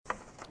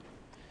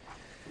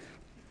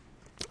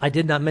I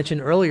did not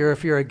mention earlier,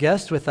 if you're a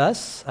guest with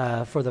us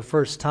for the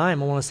first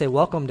time, I want to say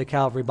welcome to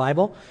Calvary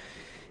Bible,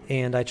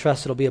 and I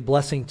trust it'll be a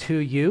blessing to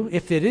you.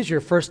 If it is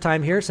your first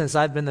time here, since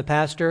I've been the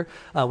pastor,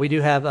 we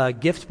do have a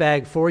gift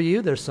bag for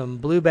you. There's some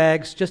blue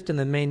bags just in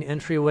the main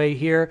entryway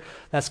here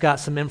that's got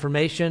some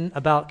information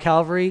about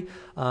Calvary,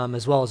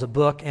 as well as a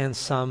book and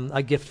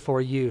a gift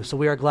for you. So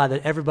we are glad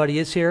that everybody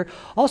is here.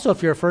 Also,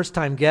 if you're a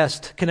first-time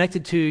guest,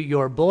 connected to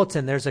your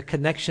bulletin, there's a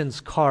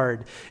connections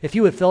card. If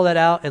you would fill that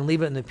out and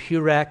leave it in the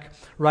pew rack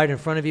right in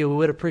front of you, we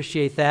would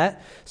appreciate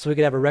that, so we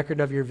could have a record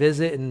of your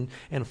visit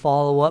and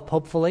follow up,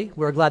 hopefully.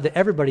 We're glad that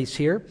everybody's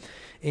here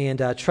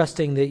and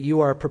trusting that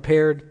you are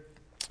prepared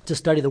to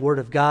study the Word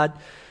of God,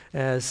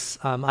 as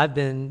I've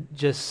been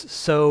just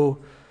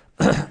so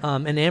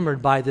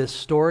enamored by this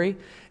story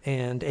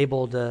and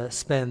able to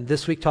spend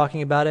this week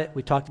talking about it.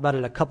 We talked about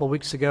it a couple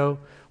weeks ago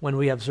when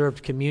we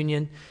observed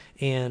communion,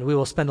 and we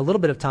will spend a little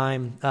bit of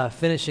time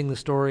finishing the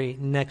story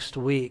next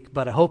week.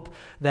 But I hope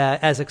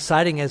that as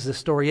exciting as the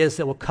story is,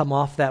 it will come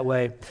off that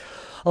way.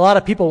 A lot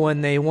of people,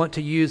 when they want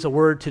to use a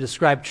word to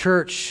describe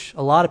church,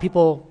 a lot of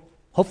people,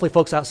 hopefully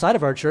folks outside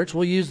of our church,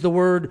 will use the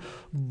word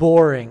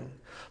boring.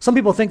 Some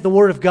people think the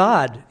Word of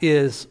God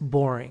is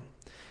boring.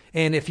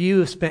 And if you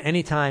have spent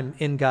any time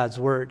in God's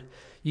Word,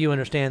 you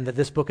understand that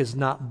this book is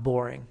not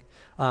boring.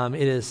 It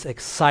is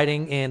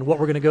exciting, and what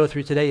we're going to go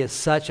through today is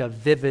such a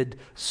vivid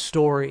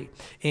story,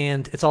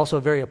 and it's also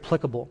very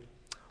applicable.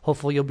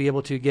 Hopefully you'll be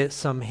able to get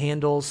some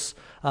handles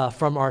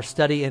from our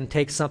study and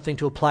take something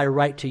to apply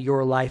right to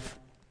your life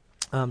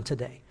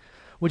today.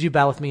 Would you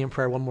bow with me in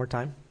prayer one more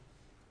time?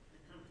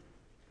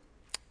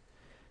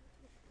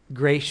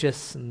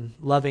 Gracious and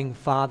loving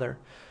Father,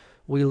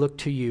 we look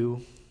to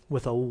you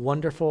with a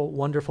wonderful,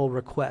 wonderful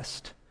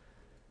request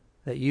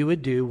that you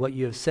would do what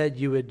you have said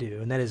you would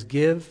do, and that is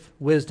give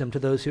wisdom to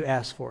those who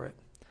ask for it.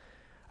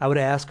 I would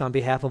ask on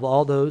behalf of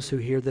all those who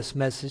hear this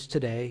message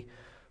today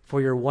for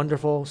your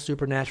wonderful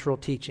supernatural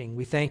teaching.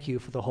 We thank you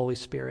for the Holy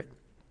Spirit.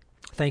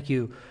 Thank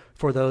you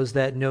for those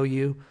that know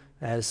you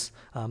as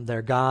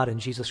their God and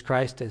Jesus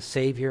Christ as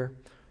Savior,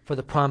 for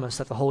the promise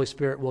that the Holy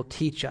Spirit will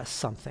teach us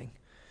something.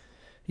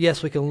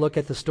 Yes, we can look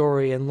at the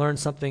story and learn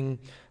something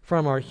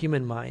from our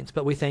human minds,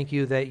 but we thank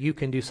you that you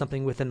can do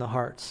something within the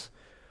hearts.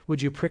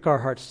 Would you prick our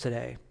hearts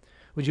today?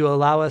 Would you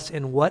allow us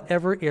in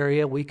whatever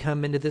area we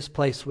come into this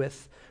place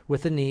with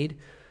a need,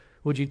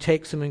 would you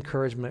take some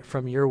encouragement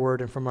from your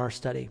word and from our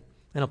study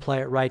and apply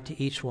it right to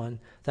each one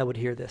that would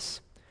hear this?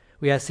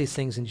 We ask these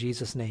things in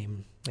Jesus'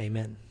 name.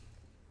 Amen.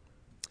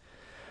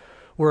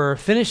 We're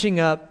finishing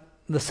up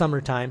the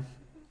summertime,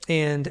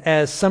 and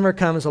as summer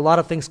comes, a lot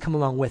of things come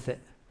along with it.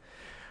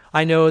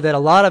 I know that a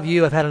lot of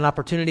you have had an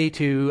opportunity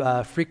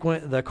to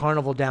frequent the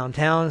carnival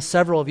downtown.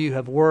 Several of you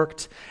have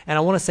worked, and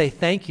I want to say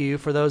thank you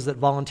for those that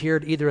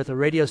volunteered either at the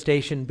radio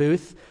station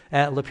booth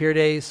at Lapeer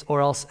Days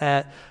or else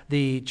at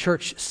the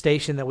church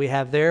station that we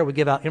have there. We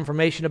give out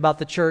information about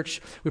the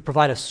church. We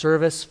provide a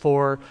service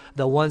for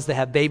the ones that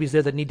have babies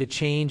there that need to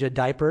change a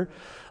diaper.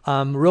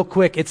 Real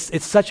quick,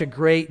 it's such a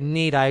great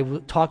need. I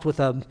talked with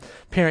a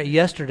parent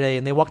yesterday,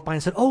 and they walked by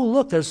and said, "Oh,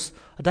 look, there's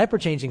a diaper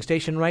changing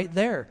station right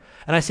there."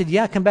 And I said,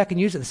 "Yeah, come back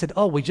and use it." They said,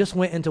 "Oh, we just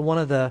went into one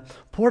of the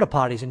porta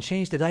potties and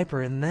changed a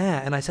diaper in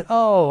that." And I said,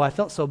 "Oh, I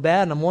felt so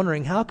bad, and I'm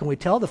wondering how can we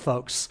tell the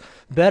folks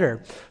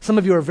better?" Some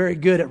of you are very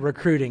good at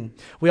recruiting.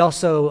 We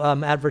also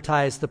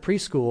advertise the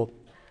preschool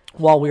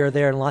while we are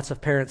there, and lots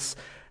of parents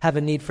have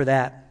a need for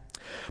that.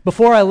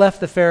 Before I left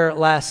the fair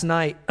last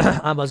night,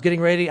 I was getting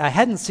ready. I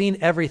hadn't seen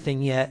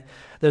everything yet.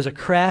 There's a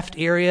craft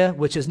area,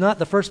 which is not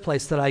the first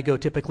place that I go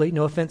typically.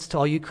 No offense to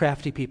all you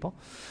crafty people.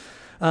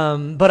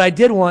 But I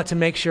did want to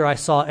make sure I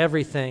saw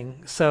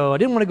everything. So I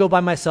didn't want to go by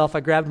myself. I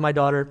grabbed my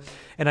daughter,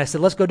 and I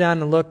said, let's go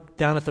down and look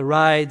down at the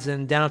rides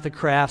and down at the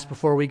crafts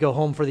before we go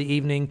home for the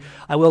evening.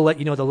 I will let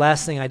you know the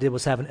last thing I did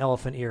was have an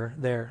elephant ear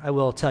there. I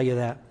will tell you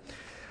that.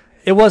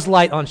 It was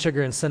light on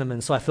sugar and cinnamon,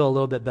 so I feel a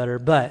little bit better.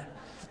 But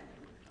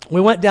we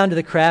went down to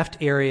the craft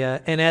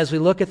area, and as we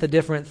look at the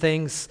different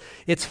things,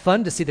 it's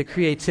fun to see the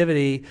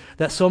creativity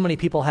that so many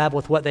people have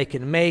with what they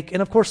can make.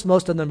 And of course,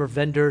 most of them are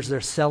vendors.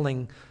 They're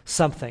selling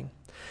something.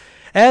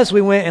 As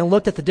we went and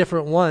looked at the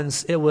different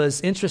ones, it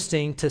was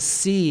interesting to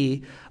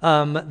see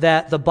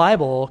that the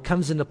Bible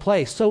comes into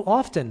play so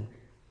often.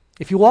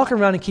 If you walk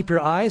around and keep your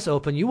eyes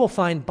open, you will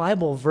find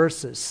Bible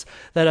verses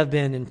that have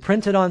been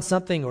imprinted on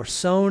something or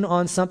sewn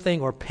on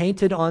something or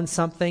painted on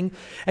something,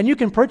 and you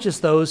can purchase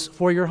those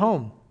for your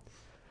home.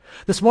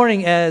 This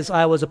morning, as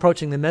I was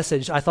approaching the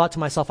message, I thought to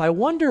myself, I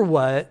wonder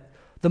what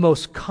the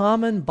most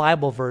common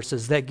Bible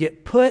verses that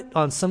get put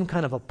on some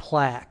kind of a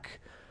plaque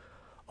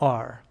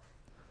are.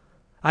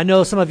 I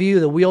know some of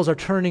you, the wheels are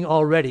turning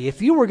already.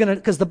 If you were going to,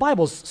 because the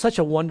Bible's such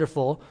a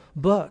wonderful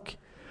book,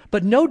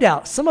 but no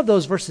doubt some of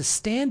those verses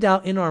stand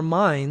out in our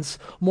minds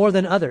more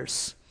than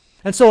others.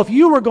 And so if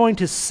you were going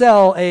to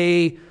sell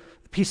a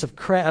piece of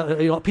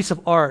a piece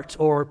of art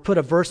or put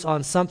a verse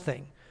on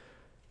something,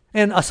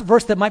 and a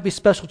verse that might be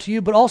special to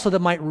you, but also that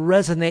might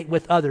resonate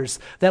with others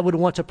that would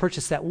want to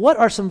purchase that, what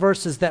are some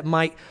verses that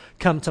might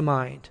come to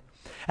mind?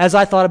 As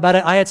I thought about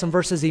it, I had some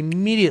verses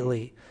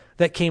immediately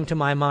that came to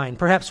my mind,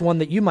 perhaps one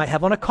that you might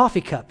have on a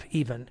coffee cup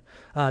even.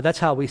 That's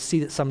how we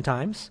see it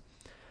sometimes.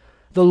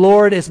 The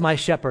Lord is my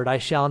shepherd, I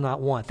shall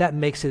not want. That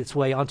makes its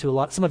way onto a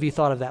lot. Some of you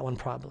thought of that one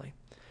probably.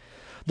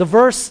 The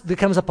verse that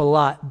comes up a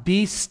lot,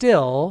 be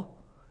still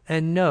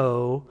and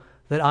know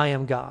that I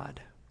am God.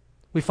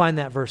 We find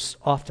that verse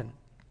often.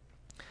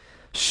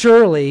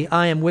 Surely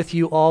I am with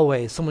you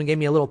always. Someone gave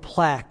me a little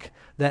plaque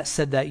that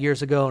said that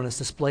years ago, and it's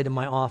displayed in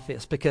my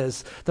office,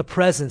 because the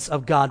presence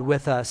of God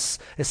with us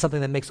is something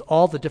that makes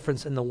all the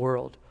difference in the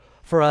world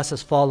for us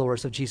as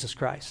followers of Jesus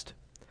Christ.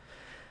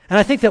 And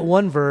I think that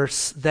one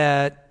verse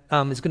that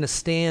is going to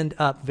stand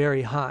up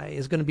very high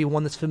is going to be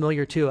one that's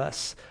familiar to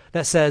us,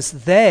 that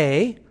says,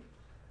 they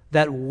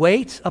that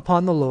wait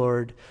upon the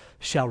Lord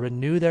shall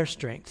renew their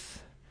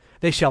strength.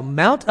 They shall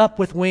mount up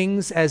with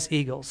wings as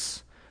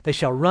eagles. They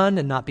shall run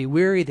and not be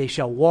weary. They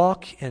shall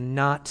walk and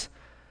not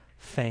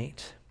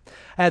faint.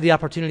 I had the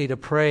opportunity to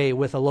pray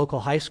with a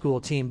local high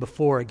school team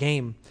before a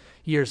game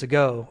years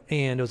ago,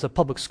 and it was a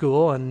public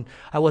school, and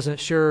I wasn't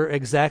sure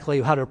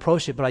exactly how to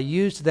approach it, but I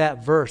used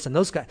that verse, and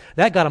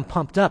that got them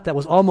pumped up. That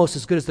was almost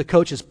as good as the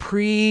coach's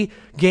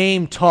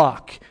pre-game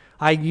talk.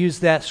 I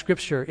used that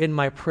scripture in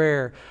my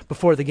prayer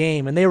before the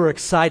game, and they were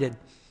excited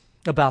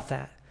about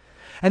that.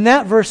 And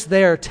that verse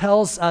there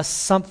tells us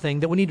something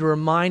that we need to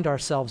remind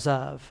ourselves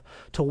of,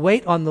 to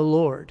wait on the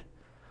Lord,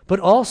 but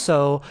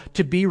also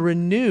to be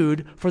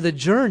renewed for the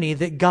journey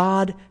that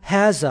God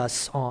has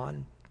us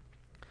on.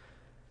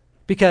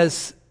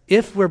 Because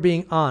if we're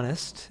being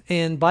honest,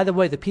 and by the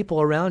way, the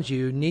people around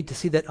you need to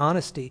see that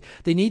honesty.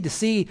 They need to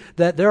see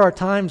that there are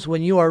times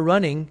when you are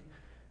running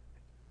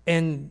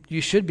and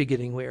you should be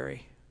getting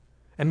weary.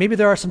 And maybe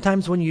there are some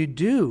times when you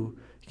do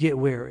get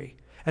weary.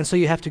 And so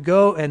you have to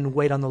go and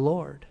wait on the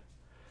Lord.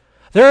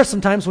 There are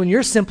some times when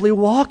you're simply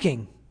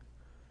walking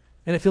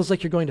and it feels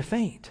like you're going to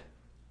faint.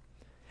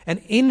 And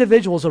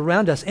individuals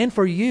around us, and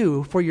for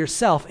you, for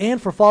yourself,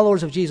 and for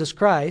followers of Jesus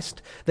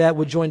Christ that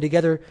would join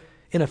together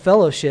in a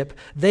fellowship,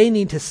 they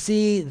need to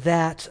see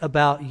that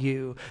about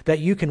you, that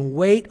you can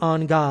wait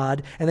on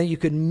God and that you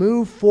can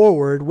move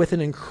forward with an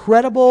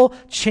incredible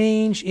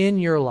change in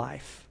your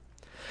life.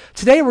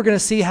 Today we're going to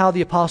see how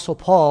the Apostle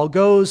Paul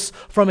goes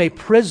from a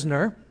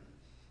prisoner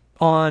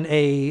on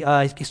he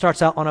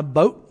starts out on a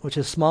boat, which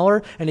is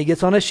smaller, and he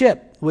gets on a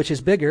ship, which is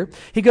bigger.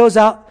 He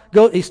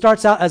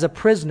starts out as a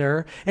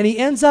prisoner, and he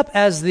ends up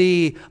as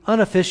the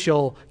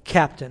unofficial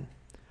captain,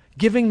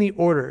 giving the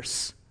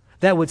orders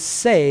that would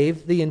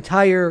save the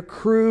entire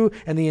crew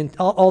and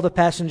all the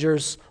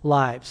passengers'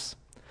 lives.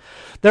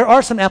 There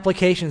are some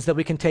applications that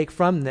we can take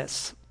from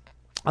this.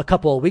 A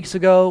couple of weeks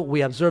ago,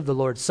 we observed the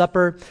Lord's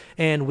Supper,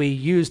 and we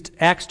used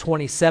Acts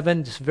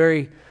 27 just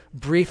very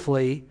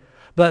briefly,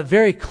 but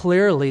very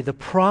clearly the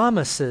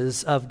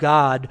promises of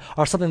God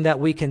are something that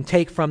we can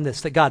take from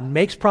this, that God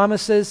makes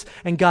promises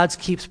and God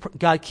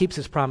keeps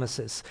his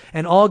promises.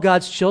 And all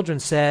God's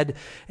children said,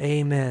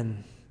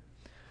 amen.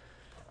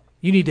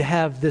 You need to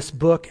have this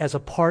book as a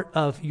part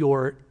of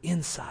your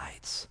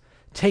insides,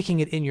 taking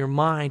it in your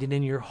mind and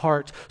in your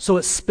heart so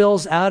it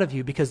spills out of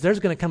you, because there's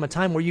going to come a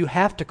time where you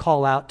have to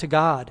call out to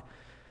God.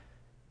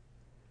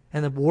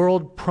 And the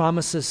world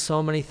promises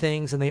so many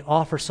things, and they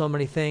offer so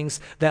many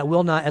things that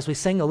will not, as we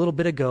sang a little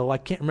bit ago, I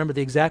can't remember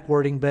the exact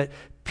wording, but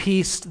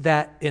peace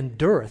that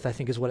endureth, I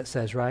think is what it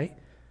says, right?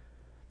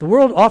 The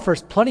world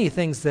offers plenty of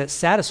things that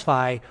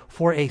satisfy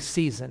for a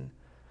season,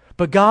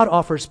 but God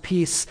offers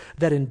peace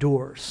that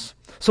endures.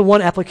 So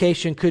one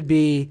application could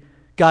be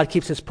God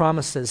keeps his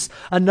promises.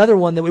 Another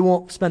one that we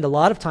won't spend a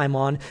lot of time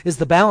on is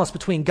the balance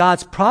between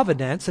God's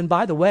providence, and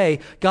by the way,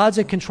 God's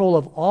in control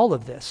of all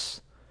of this.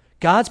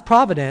 God's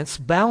providence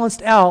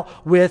balanced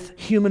out with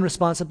human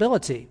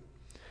responsibility.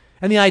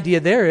 And the idea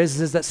there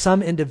is that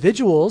some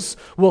individuals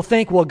will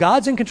think, well,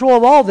 God's in control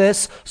of all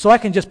this, so I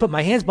can just put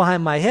my hands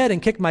behind my head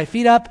and kick my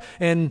feet up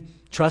and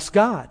trust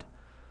God.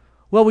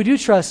 Well, we do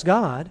trust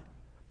God,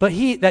 but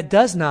that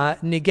does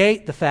not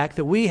negate the fact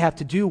that we have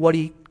to do what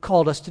he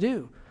called us to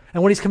do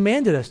and what he's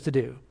commanded us to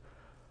do.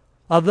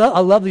 I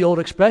love the old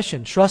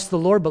expression, trust the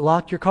Lord but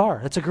lock your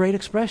car. That's a great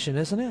expression,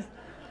 isn't it?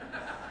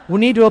 We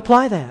need to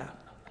apply that.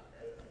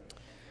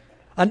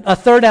 A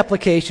third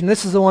application,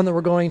 this is the one that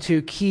we're going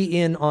to key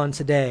in on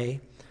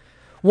today.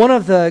 One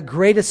of the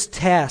greatest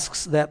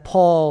tasks that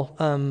Paul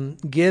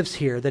gives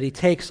here, that he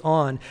takes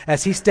on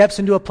as he steps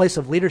into a place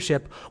of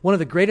leadership, one of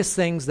the greatest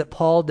things that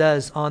Paul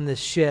does on this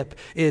ship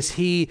is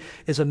he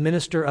is a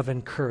minister of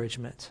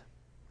encouragement.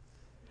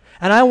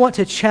 And I want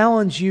to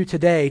challenge you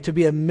today to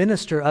be a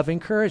minister of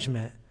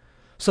encouragement.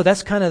 So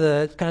that's kind of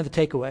the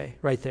takeaway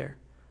right there.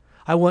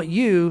 I want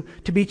you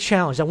to be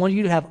challenged. I want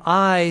you to have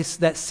eyes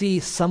that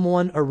see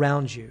someone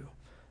around you,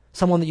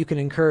 someone that you can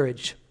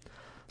encourage.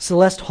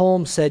 Celeste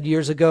Holmes said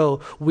years ago,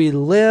 we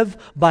live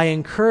by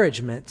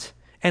encouragement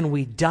and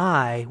we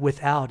die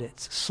without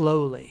it,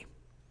 slowly,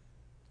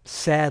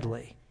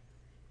 sadly,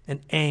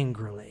 and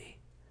angrily.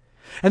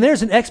 And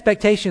there's an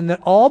expectation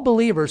that all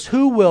believers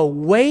who will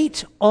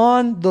wait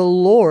on the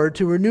Lord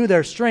to renew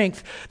their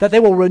strength, that they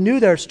will renew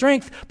their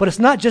strength, but it's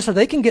not just so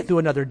they can get through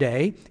another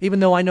day,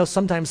 even though I know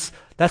sometimes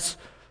that's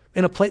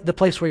in the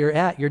place where you're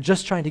at. You're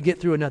just trying to get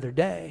through another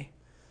day.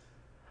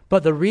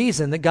 But the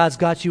reason that God's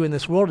got you in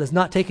this world is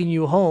not taking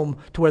you home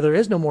to where there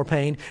is no more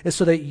pain, is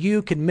so that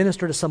you can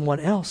minister to someone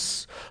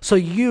else, so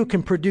you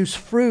can produce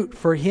fruit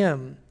for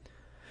Him.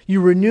 You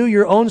renew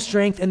your own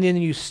strength, and then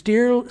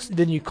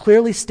you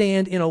clearly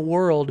stand in a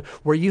world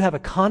where you have a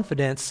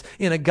confidence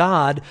in a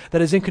God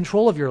that is in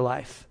control of your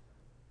life.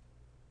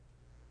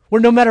 Where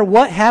no matter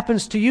what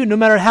happens to you, no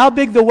matter how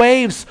big the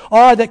waves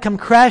are that come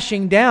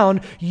crashing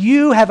down,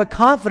 you have a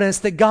confidence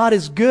that God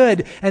is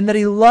good and that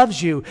He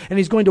loves you, and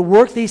He's going to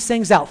work these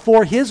things out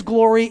for His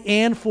glory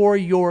and for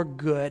your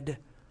good.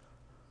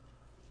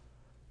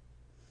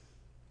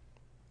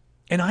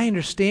 And I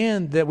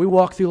understand that we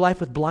walk through life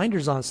with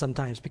blinders on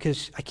sometimes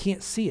because I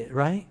can't see it,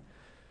 right?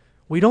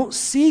 We don't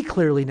see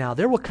clearly now.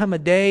 There will come a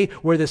day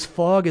where this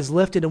fog is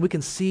lifted and we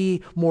can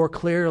see more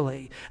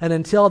clearly. And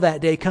until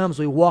that day comes,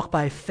 we walk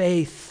by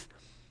faith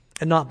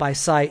and not by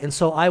sight. And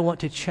so I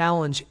want to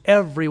challenge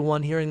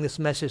everyone hearing this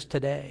message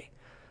today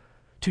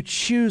to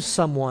choose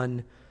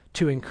someone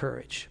to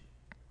encourage.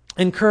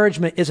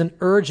 Encouragement is an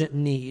urgent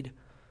need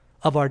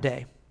of our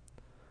day.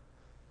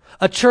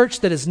 A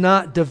church that is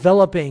not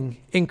developing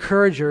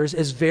encouragers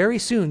is very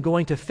soon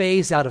going to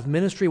phase out of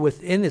ministry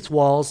within its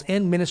walls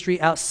and ministry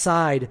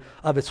outside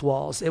of its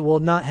walls. It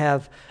will not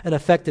have an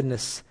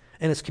effectiveness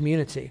in its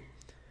community.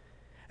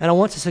 And I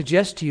want to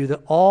suggest to you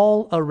that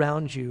all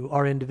around you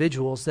are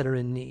individuals that are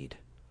in need.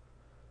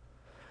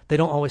 They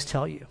don't always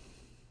tell you.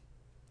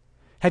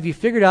 Have you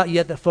figured out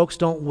yet that folks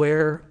don't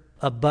wear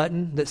a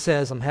button that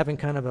says, "I'm having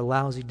kind of a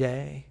lousy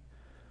day"?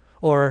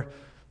 Or,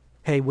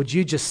 "Hey, would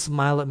you just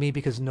smile at me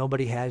because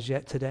nobody has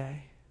yet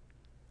today?"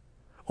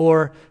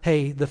 Or,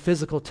 "Hey, the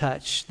physical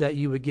touch that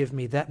you would give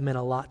me, that meant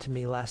a lot to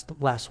me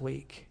last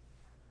week."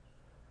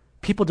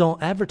 People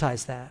don't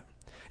advertise that.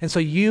 And so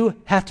you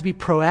have to be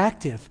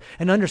proactive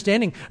and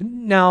understanding.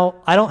 Now,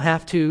 I don't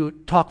have to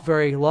talk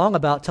very long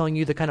about telling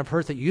you the kind of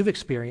hurt that you've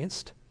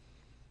experienced.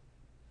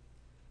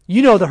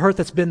 You know the hurt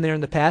that's been there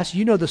in the past.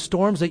 You know the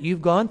storms that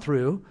you've gone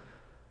through.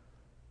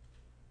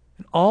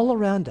 And all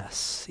around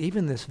us,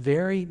 even this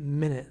very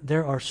minute,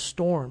 there are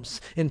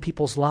storms in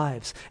people's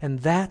lives.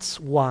 And that's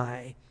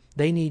why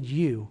they need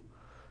you.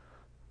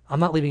 I'm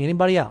not leaving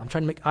anybody out. I'm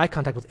trying to make eye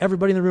contact with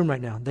everybody in the room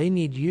right now. They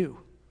need you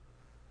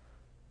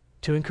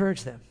to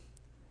encourage them.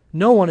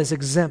 No one is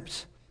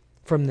exempt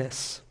from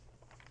this.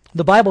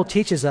 The Bible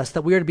teaches us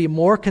that we are to be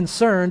more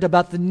concerned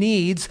about the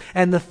needs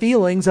and the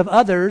feelings of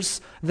others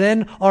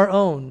than our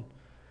own.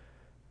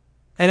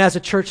 And as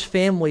a church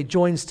family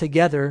joins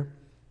together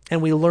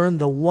and we learn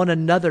the one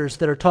another's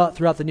that are taught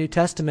throughout the New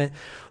Testament,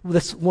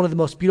 this, one of the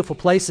most beautiful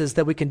places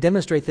that we can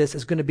demonstrate this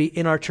is going to be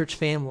in our church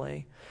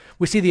family.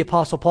 We see the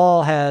Apostle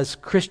Paul has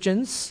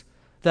Christians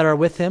that are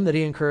with him that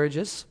he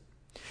encourages.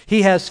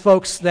 He has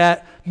folks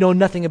that know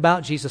nothing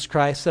about Jesus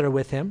Christ that are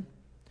with him.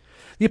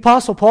 The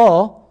Apostle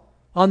Paul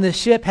on this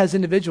ship has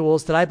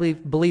individuals that I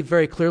believe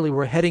very clearly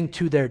were heading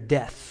to their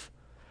death,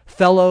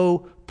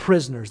 fellow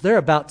prisoners. They're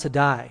about to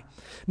die.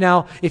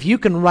 Now, if you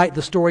can write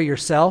the story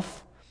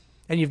yourself,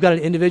 and you've got an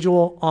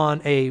individual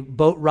on a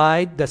boat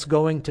ride that's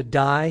going to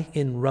die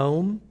in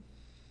Rome,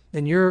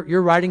 and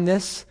you're writing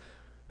this,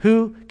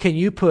 who can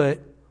you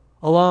put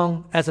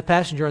along as a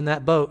passenger in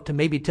that boat to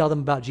maybe tell them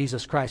about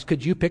Jesus Christ?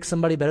 Could you pick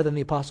somebody better than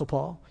the Apostle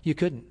Paul? You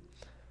couldn't.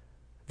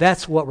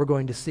 That's what we're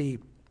going to see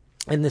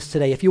in this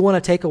today. If you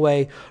want to take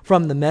away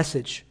from the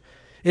message,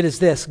 it is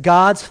this: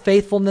 God's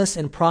faithfulness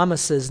and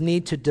promises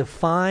need to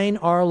define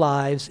our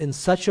lives in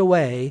such a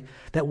way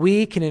that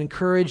we can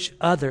encourage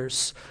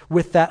others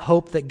with that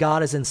hope that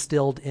God has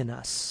instilled in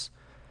us.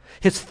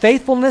 His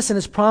faithfulness and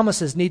His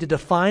promises need to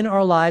define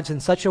our lives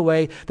in such a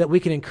way that we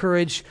can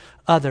encourage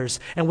others.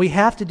 And we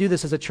have to do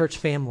this as a church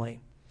family.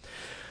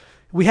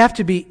 We have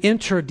to be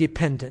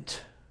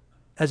interdependent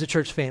as a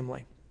church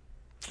family.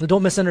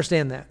 Don't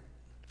misunderstand that.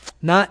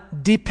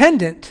 Not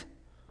dependent,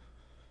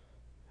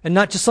 and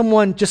not just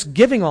someone just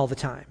giving all the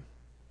time.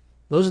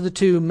 Those are the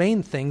two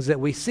main things that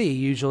we see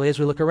usually as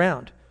we look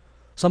around.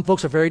 Some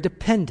folks are very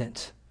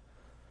dependent.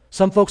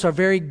 Some folks are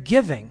very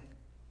giving.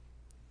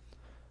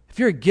 If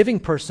you're a giving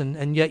person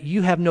and yet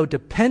you have no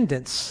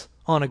dependence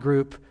on a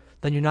group,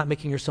 then you're not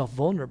making yourself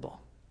vulnerable.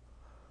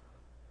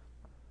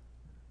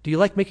 Do you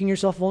like making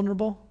yourself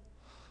vulnerable?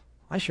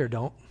 I sure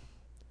don't.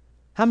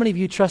 How many of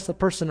you trust the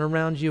person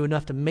around you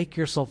enough to make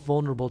yourself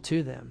vulnerable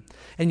to them?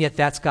 And yet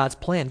that's God's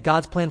plan.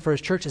 God's plan for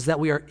His church is that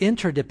we are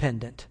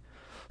interdependent.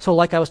 So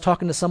like I was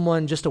talking to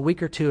someone just a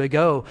week or two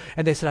ago,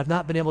 and they said, "I've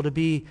not been able to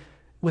be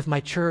with my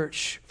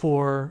church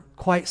for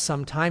quite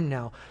some time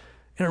now,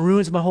 and it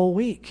ruins my whole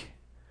week."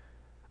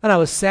 And I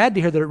was sad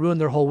to hear that it ruined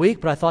their whole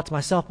week, but I thought to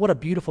myself, what a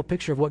beautiful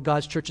picture of what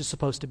God's church is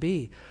supposed to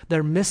be.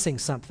 They're missing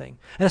something.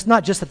 And it's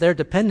not just that they're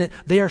dependent,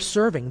 they are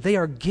serving, they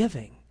are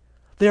giving,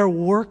 they are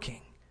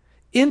working.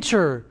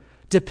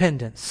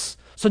 Interdependence.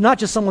 So not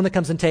just someone that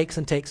comes and takes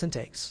and takes and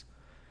takes.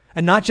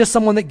 And not just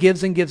someone that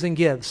gives and gives and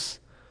gives.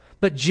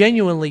 But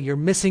genuinely you're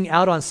missing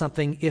out on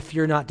something if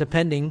you're not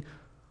depending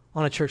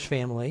on a church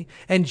family,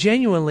 and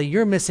genuinely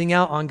you're missing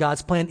out on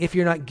God's plan if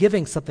you're not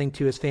giving something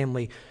to his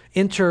family.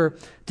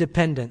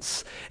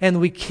 Interdependence. And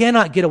we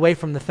cannot get away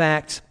from the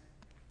fact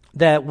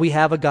that we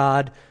have a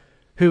God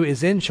who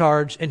is in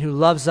charge and who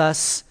loves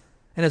us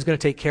and is going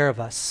to take care of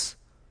us.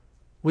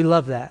 We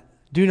love that.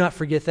 Do not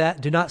forget that.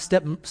 Do not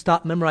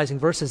stop memorizing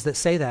verses that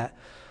say that.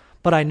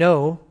 But I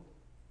know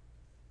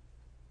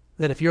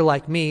that if you're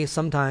like me,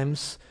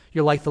 sometimes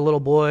you're like the little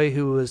boy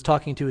who was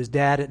talking to his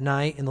dad at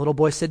night, and the little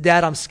boy said,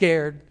 "Dad, I'm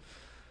scared."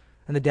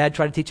 And the dad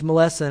tried to teach him a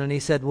lesson, and he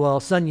said, "Well,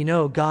 son, you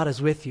know God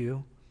is with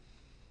you."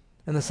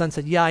 And the son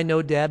said, "Yeah, I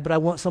know, Dad, but I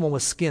want someone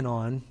with skin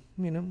on,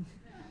 you know."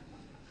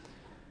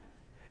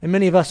 And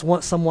many of us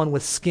want someone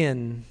with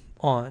skin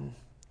on.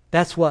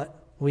 That's what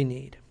we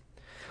need.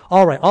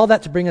 All right, all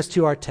that to bring us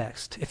to our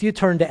text. If you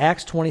turn to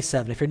Acts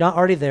 27, if you're not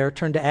already there,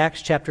 turn to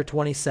Acts chapter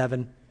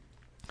 27.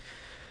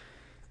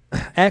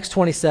 Acts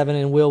 27,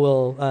 and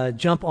we'll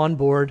jump on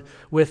board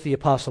with the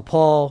Apostle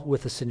Paul,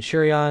 with the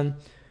centurion,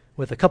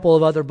 with a couple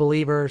of other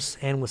believers,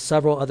 and with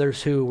several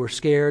others who were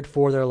scared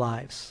for their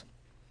lives.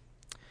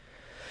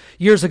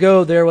 Years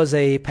ago, there was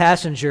a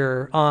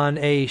passenger on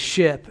a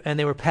ship, and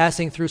they were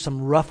passing through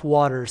some rough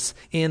waters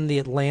in the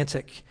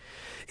Atlantic.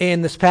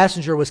 And this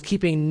passenger was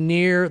keeping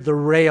near the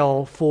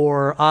rail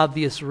for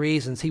obvious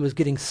reasons. He was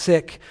getting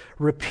sick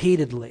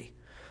repeatedly,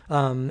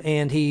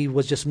 and he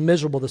was just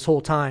miserable this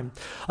whole time.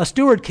 A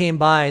steward came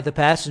by the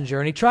passenger,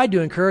 and he tried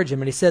to encourage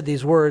him, and he said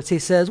these words. He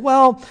says,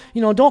 "Well,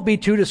 don't be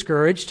too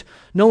discouraged.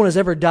 No one has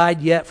ever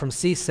died yet from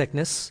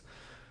seasickness."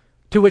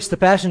 To which the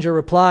passenger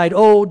replied,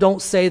 "Oh,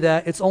 don't say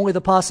that. It's only the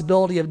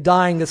possibility of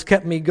dying that's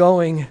kept me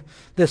going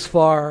this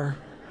far."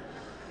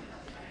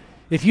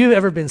 If you've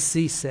ever been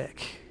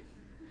seasick,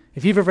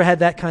 if you've ever had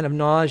that kind of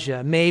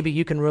nausea, maybe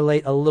you can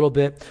relate a little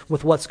bit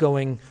with what's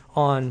going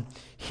on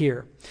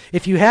here.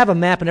 If you have a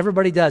map, and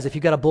everybody does, if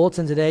you've got a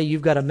bulletin today,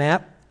 you've got a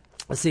map.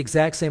 It's the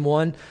exact same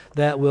one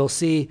that we'll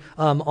see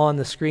on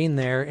the screen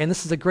there. And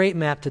this is a great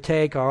map to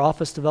take. Our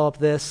office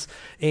developed this,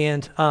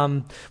 and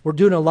we're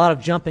doing a lot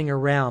of jumping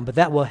around, but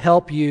that will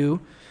help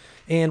you.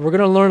 And we're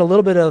going to learn a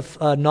little bit of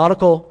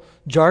nautical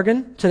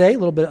jargon today,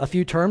 a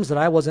few terms that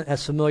I wasn't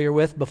as familiar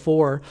with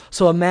before.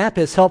 So a map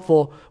is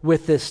helpful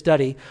with this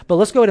study. But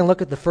let's go ahead and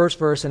look at the first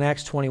verse in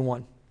Acts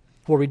 21.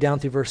 We'll read down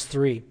through verse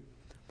 3.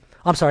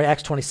 I'm sorry,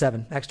 Acts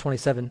 27. Acts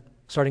 27,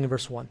 starting in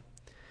verse 1.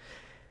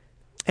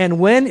 "And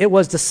when it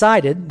was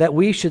decided that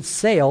we should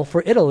sail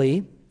for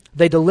Italy,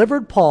 they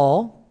delivered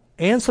Paul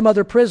and some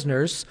other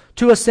prisoners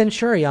to a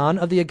centurion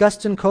of the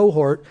Augustan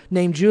cohort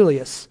named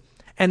Julius,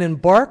 and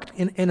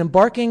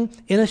embarking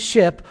in a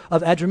ship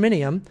of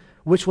Adramyttium,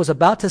 which was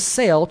about to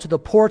sail to the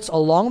ports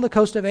along the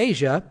coast of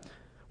Asia,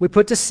 we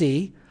put to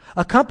sea,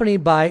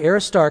 accompanied by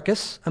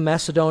Aristarchus, a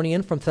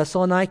Macedonian from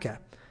Thessalonica.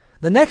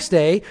 The next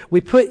day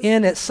we put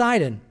in at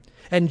Sidon,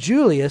 and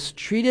Julius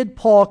treated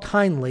Paul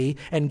kindly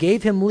and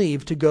gave him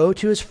leave to go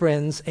to his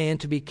friends and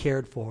to be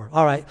cared for."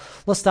 All right,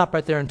 let's stop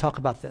right there and talk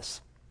about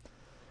this.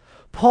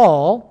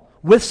 Paul,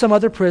 with some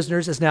other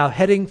prisoners, is now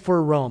heading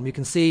for Rome. You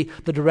can see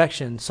the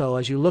direction. So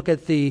as you look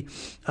at the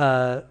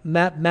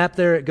map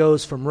there, it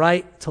goes from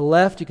right to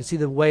left. You can see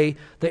the way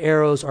the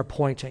arrows are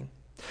pointing.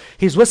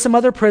 He's with some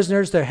other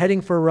prisoners. They're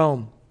heading for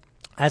Rome.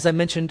 As I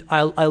mentioned,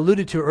 I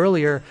alluded to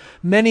earlier,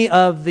 many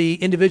of the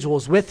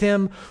individuals with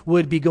him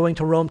would be going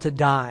to Rome to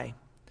die.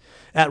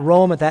 At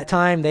Rome at that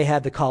time, they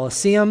had the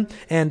Colosseum,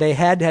 and they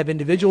had to have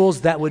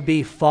individuals that would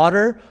be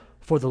fodder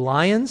for the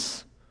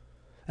lions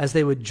as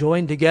they would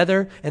join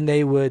together and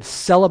they would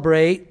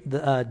celebrate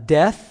the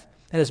death,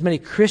 and as many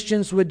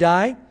Christians would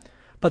die,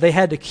 but they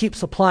had to keep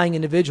supplying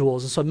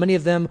individuals, and so many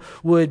of them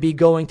would be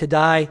going to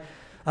die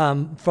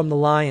from the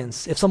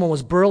lions. If someone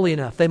was burly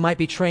enough, they might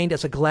be trained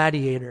as a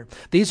gladiator.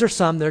 These are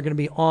some that are going to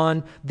be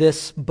on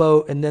this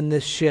boat and then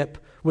this ship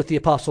with the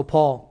Apostle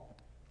Paul.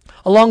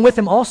 Along with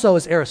him also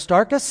is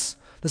Aristarchus.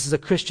 This is a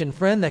Christian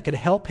friend that could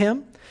help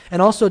him.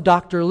 And also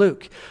Dr.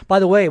 Luke. By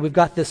the way, we've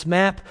got this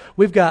map.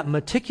 We've got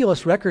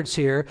meticulous records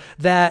here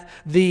that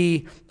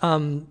the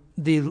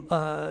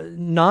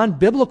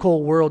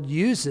non-biblical world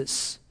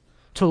uses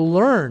to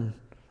learn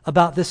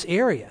about this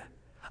area.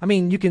 I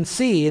mean, you can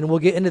see, and we'll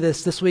get into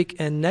this week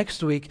and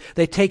next week,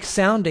 they take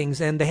soundings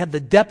and they have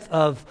the depth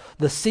of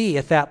the sea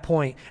at that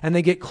point, and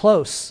they get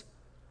close.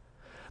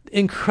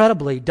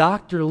 Incredibly,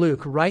 Dr.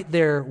 Luke, right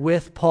there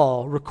with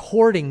Paul,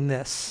 recording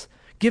this,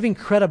 giving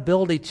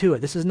credibility to it.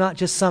 This is not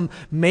just some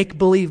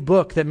make-believe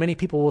book that many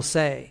people will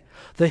say.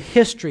 The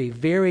history,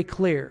 very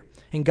clear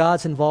in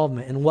God's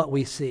involvement in what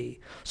we see.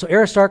 So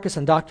Aristarchus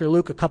and Dr.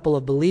 Luke, a couple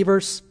of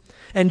believers,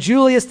 and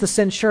Julius the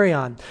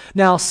centurion.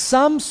 Now,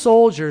 some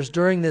soldiers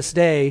during this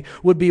day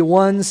would be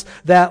ones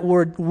that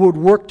would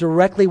work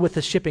directly with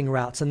the shipping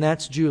routes, and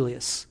that's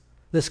Julius,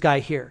 this guy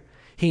here.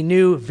 He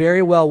knew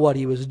very well what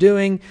he was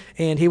doing,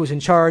 and he was in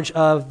charge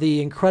of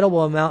the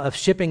incredible amount of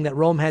shipping that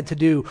Rome had to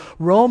do.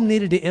 Rome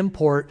needed to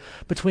import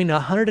between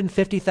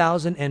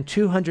 150,000 and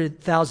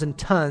 200,000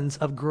 tons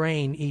of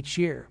grain each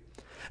year.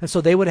 And so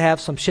they would have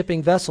some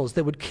shipping vessels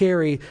that would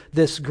carry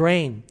this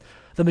grain.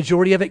 The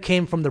majority of it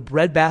came from the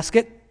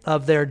breadbasket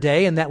of their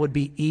day, and that would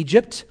be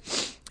Egypt.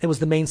 It was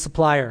the main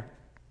supplier.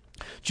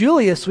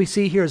 Julius, we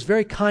see here, is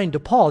very kind to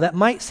Paul. That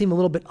might seem a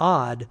little bit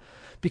odd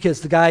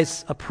because the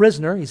guy's a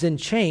prisoner, he's in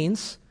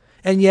chains,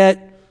 and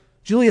yet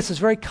Julius is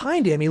very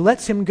kind to him. He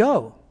lets him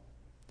go.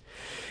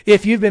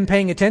 If you've been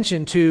paying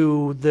attention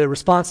to the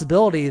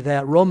responsibility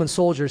that Roman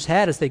soldiers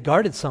had as they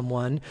guarded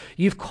someone,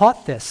 you've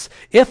caught this.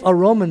 If a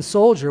Roman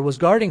soldier was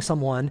guarding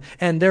someone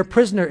and their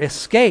prisoner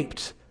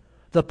escaped,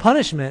 the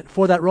punishment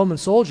for that Roman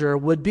soldier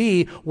would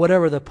be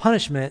whatever the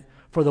punishment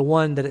for the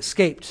one that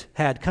escaped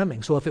had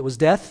coming. So if it was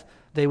death,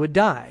 they would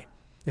die.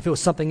 If it was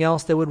something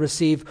else, they would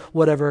receive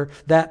whatever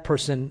that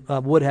person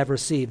would have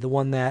received, the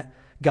one that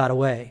got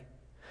away.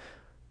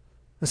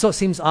 And so it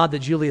seems odd that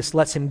Julius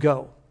lets him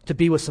go to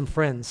be with some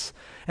friends.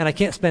 And I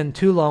can't spend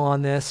too long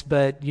on this,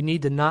 but you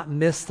need to not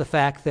miss the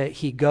fact that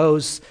he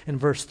goes in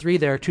verse 3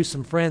 there to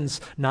some friends,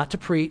 not to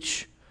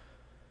preach,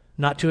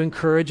 not to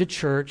encourage a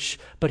church,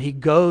 but he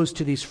goes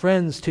to these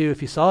friends to,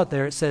 if you saw it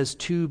there, it says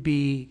to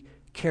be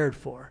cared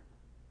for.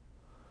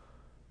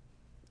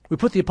 We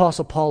put the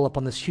Apostle Paul up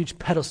on this huge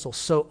pedestal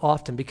so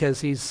often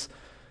because he's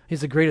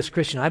the greatest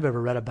Christian I've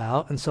ever read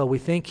about, and so we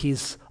think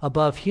he's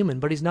above human,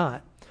 but he's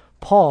not.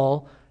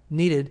 Paul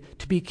needed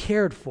to be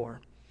cared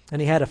for.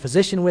 And he had a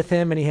physician with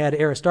him, and he had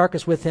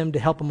Aristarchus with him to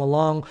help him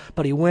along,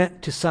 but he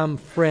went to some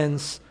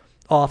friends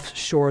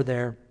offshore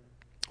there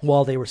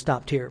while they were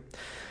stopped here.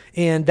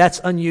 And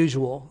that's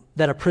unusual,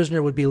 that a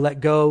prisoner would be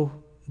let go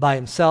by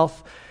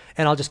himself.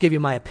 And I'll just give you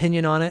my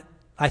opinion on it.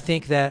 I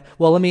think that,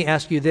 well, let me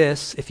ask you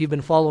this. If you've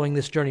been following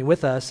this journey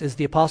with us, is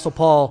the Apostle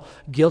Paul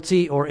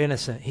guilty or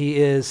innocent? He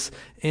is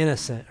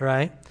innocent,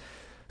 right?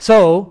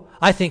 So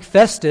I think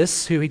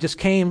Festus, who he just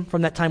came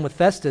from that time with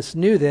Festus,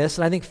 knew this.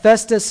 And I think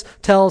Festus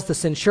tells the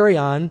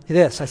centurion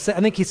this. I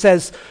think he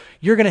says,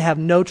 you're going to have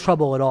no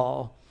trouble at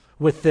all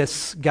with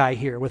this guy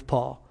here, with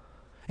Paul.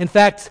 In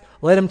fact,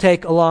 let him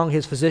take along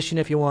his physician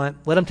if you want.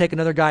 Let him take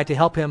another guy to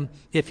help him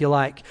if you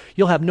like.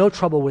 You'll have no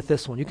trouble with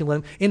this one. You can let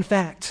him.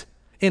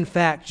 In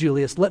fact,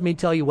 Julius, let me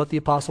tell you what the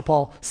Apostle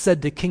Paul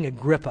said to King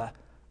Agrippa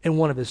in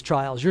one of his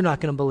trials. You're not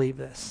going to believe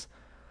this.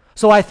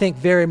 So I think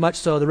very much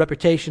so the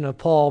reputation of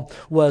Paul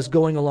was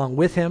going along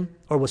with him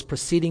or was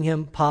preceding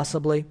him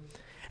possibly,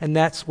 and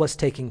that's what's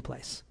taking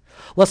place.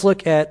 Let's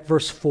look at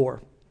verse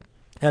 4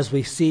 as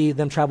we see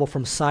them travel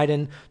from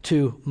Sidon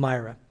to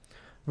Myra.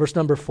 Verse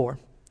number 4.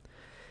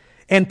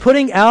 And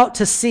putting out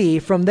to sea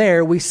from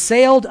there, we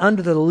sailed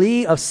under the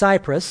lee of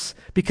Cyprus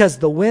because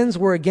the winds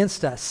were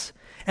against us.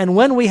 And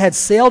when we had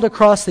sailed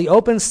across the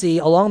open sea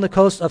along the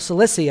coast of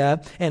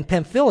Cilicia and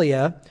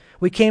Pamphylia,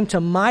 we came to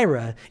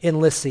Myra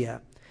in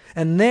Lycia.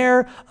 And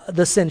there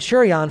the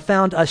centurion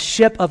found a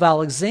ship of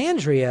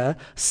Alexandria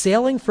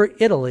sailing for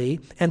Italy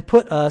and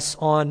put us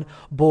on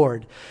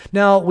board.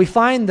 Now, we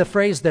find the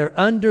phrase there,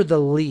 under the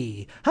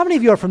lee. How many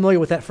of you are familiar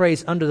with that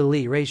phrase, under the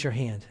lee? Raise your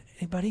hand.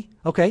 Anybody?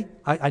 Okay.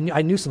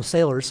 I knew some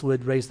sailors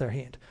would raise their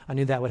hand. I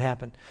knew that would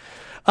happen.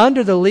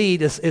 Under the lee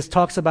doesn't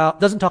talk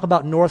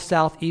about north,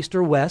 south, east,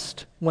 or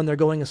west when they're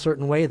going a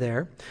certain way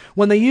there.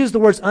 When they use the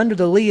words under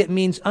the lee, it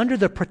means under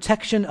the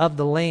protection of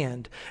the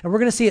land. And we're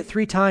going to see it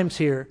 3 times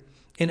here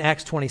in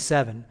Acts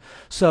 27.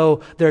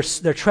 So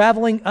they're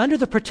traveling under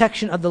the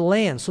protection of the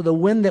land, so the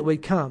wind that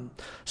would come.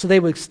 So they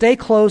would stay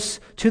close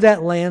to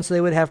that land so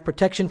they would have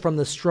protection from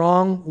the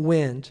strong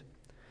wind.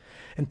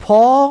 And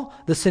Paul,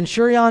 the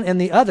centurion, and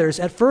the others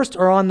at first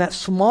are on that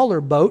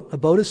smaller boat. A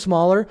boat is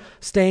smaller,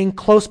 staying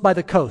close by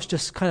the coast,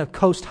 just kind of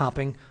coast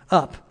hopping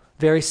up,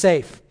 very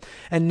safe.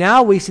 And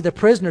now we see the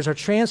prisoners are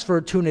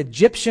transferred to an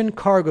Egyptian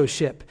cargo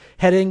ship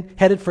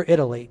headed for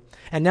Italy.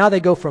 And now they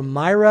go from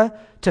Myra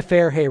to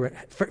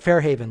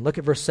Fairhaven. Look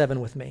at verse 7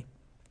 with me.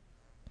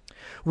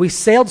 We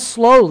sailed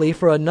slowly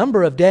for a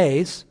number of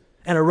days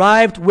and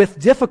arrived with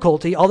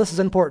difficulty, all this is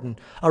important,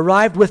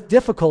 arrived with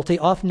difficulty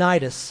off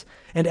Cnidus.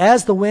 And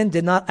as the wind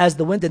did not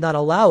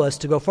allow us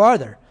to go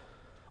farther,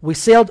 we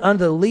sailed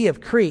under the lee of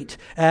Crete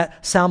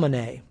at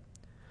Salmone.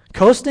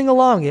 Coasting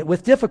along it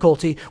with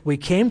difficulty, we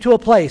came to a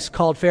place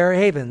called Fair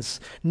Havens,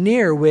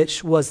 near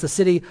which was the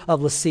city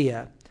of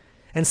Lycia.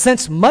 And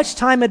since much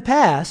time had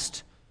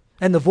passed,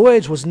 and the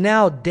voyage was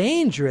now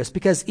dangerous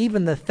because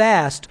even the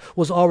fast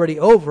was already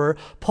over,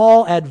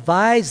 Paul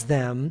advised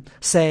them,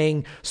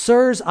 saying,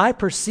 Sirs, I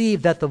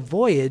perceive that the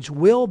voyage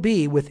will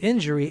be with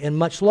injury and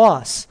much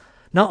loss,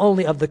 not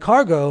only of the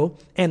cargo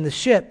and the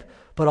ship,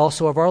 but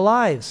also of our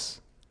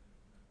lives.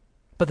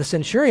 But the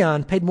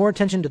centurion paid more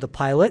attention to the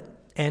pilot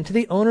and to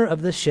the owner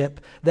of the ship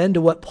than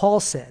to what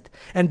Paul said.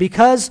 And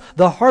because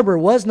the harbor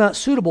was not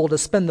suitable to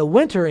spend the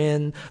winter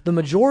in, the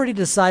majority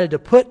decided to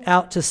put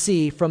out to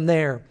sea from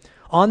there,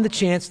 on the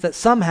chance that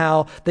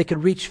somehow they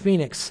could reach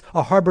Phoenix,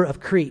 a harbor of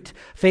Crete,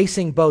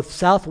 facing both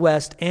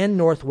southwest and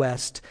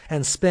northwest,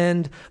 and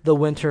spend the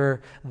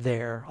winter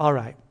there. All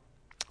right.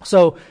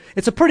 So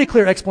it's a pretty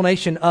clear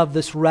explanation of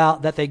this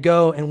route that they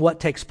go and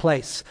what takes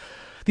place.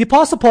 The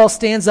Apostle Paul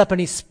stands up and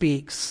he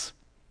speaks.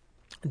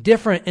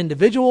 Different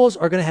individuals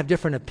are going to have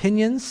different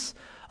opinions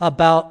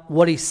about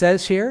what he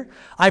says here.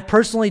 I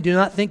personally do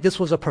not think this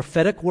was a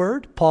prophetic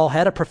word. Paul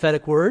had a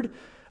prophetic word.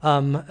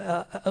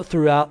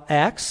 throughout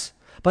Acts,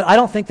 but I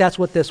don't think that's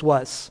what this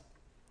was.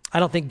 I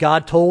don't think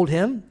God told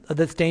him that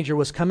this danger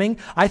was coming.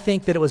 I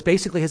think that it was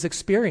basically his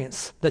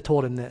experience that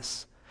told him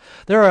this.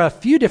 There are a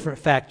few different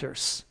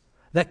factors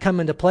that come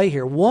into play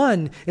here.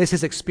 One is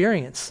his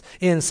experience.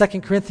 In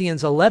 2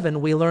 Corinthians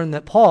 11, we learn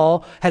that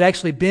Paul had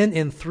actually been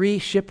in 3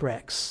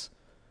 shipwrecks.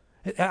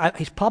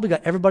 He's probably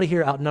got everybody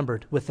here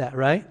outnumbered with that,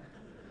 right?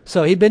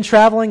 So he'd been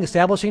traveling,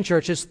 establishing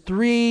churches,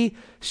 3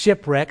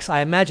 shipwrecks.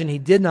 I imagine he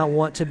did not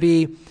want to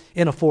be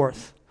in a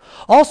 4th.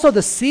 Also,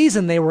 the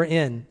season they were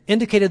in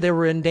indicated they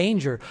were in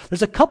danger.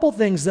 There's a couple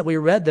things that we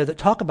read there that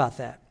talk about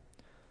that.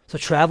 So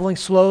traveling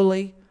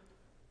slowly,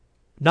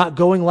 not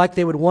going like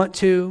they would want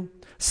to,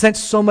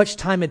 since so much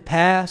time had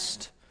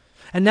passed,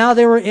 and now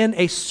they were in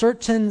a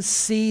certain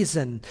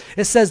season.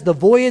 It says the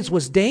voyage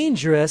was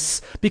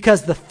dangerous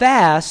because the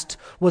fast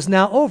was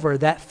now over.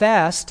 That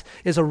fast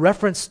is a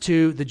reference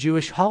to the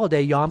Jewish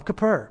holiday Yom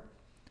Kippur.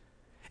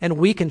 And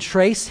we can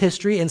trace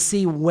history and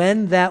see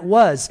when that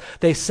was.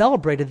 They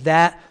celebrated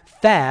that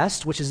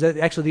fast, which is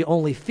actually the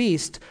only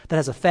feast that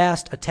has a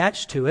fast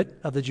attached to it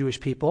of the Jewish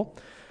people.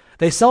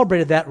 They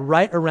celebrated that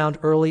right around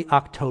early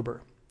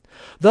October.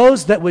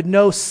 Those that would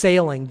know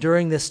sailing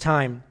during this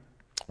time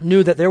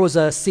knew that there was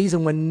a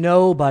season when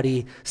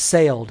nobody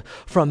sailed.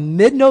 From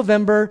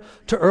mid-November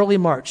to early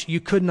March, you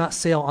could not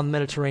sail on the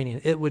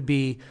Mediterranean. It would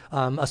be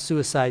a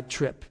suicide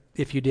trip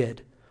if you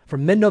did.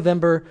 From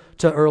mid-November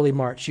to early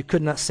March, you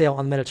could not sail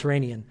on the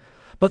Mediterranean.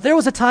 But there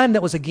was a time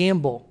that was a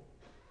gamble.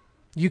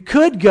 You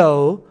could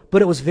go,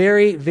 but it was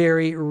very,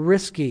 very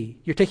risky.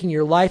 You're taking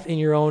your life in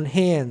your own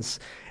hands.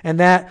 And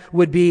that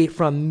would be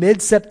from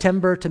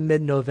mid-September to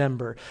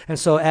mid-November. And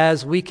so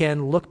as we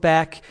can look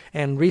back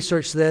and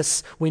research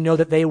this, we know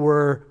that they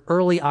were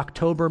early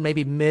October,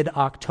 maybe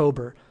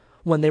mid-October,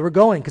 when they were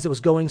going, because it was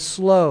going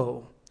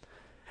slow.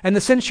 And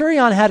the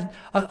centurion had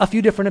a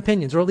few different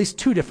opinions, or at least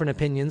 2 different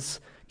opinions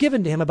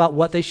given to him about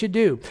what they should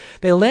do.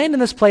 They land in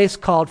this place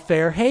called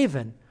Fair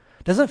Haven.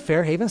 Doesn't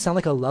Fair Haven sound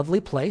like a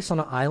lovely place on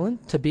an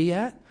island to be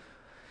at?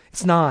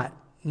 It's not.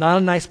 Not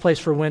a nice place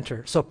for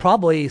winter. So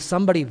probably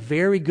somebody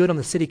very good on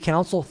the city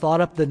council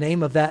thought up the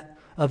name of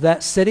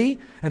that city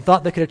and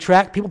thought they could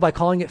attract people by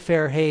calling it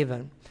Fair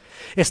Haven.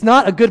 It's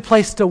not a good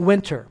place to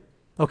winter,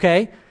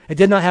 okay? It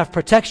did not have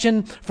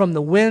protection from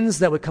the winds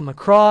that would come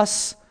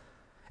across,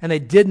 and they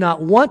did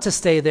not want to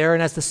stay there.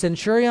 And as the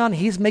centurion,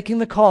 he's making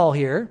the call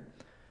here.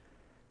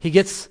 He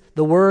gets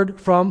the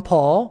word from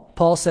Paul.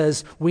 Paul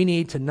says, we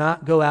need to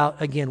not go out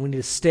again. We need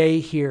to stay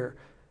here.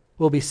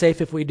 We'll be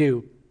safe if we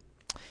do.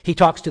 He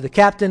talks to the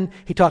captain.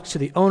 He talks to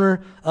the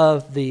owner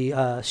of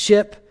the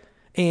ship.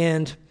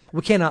 And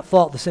we cannot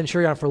fault the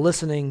centurion for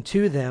listening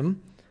to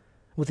them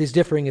with these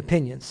differing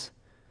opinions.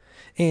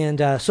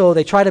 And so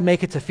they try to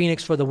make it to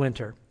Phoenix for the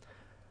winter.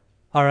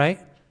 All right?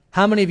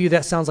 How many of you,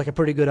 that sounds like a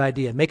pretty good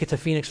idea? Make it to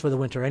Phoenix for the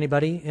winter.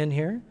 Anybody in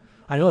here?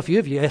 I know a few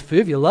of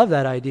you love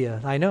that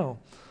idea. I know.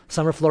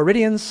 Some are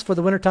Floridians for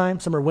the wintertime.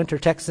 Some are winter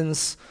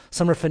Texans.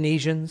 Some are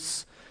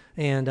Phoenicians.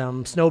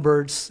 And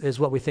snowbirds is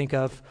what we think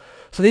of.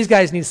 So these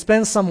guys need to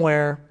spend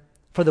somewhere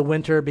for the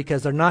winter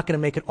because they're not going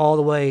to make it all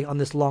the way on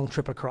this long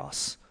trip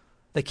across.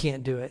 They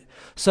can't do it.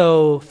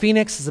 So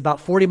Phoenix is about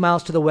 40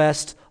 miles to the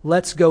west.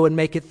 Let's go and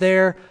make it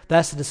there.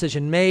 That's the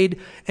decision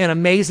made. And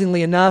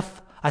amazingly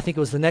enough, I think it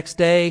was the next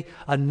day,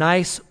 a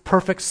nice,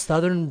 perfect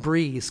southern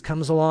breeze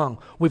comes along.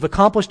 We've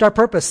accomplished our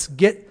purpose.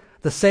 Get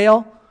the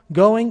sail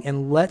going,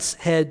 and let's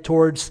head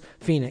towards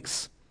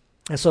Phoenix.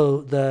 And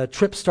so the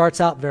trip starts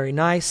out very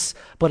nice,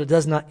 but it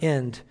does not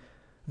end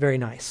very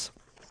nice.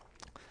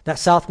 That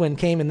south wind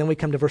came, and then we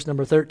come to verse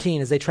number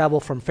 13 as they travel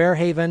from Fair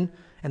Haven,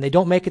 and they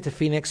don't make it to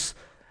Phoenix,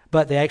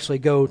 but they actually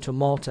go to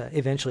Malta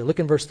eventually. Look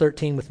in verse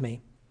 13 with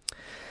me.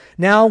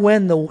 Now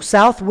when the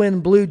south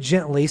wind blew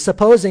gently,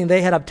 supposing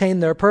they had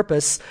obtained their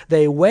purpose,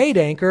 they weighed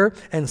anchor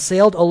and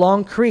sailed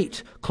along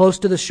Crete, close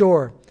to the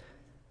shore.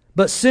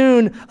 But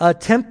soon a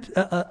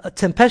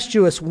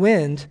tempestuous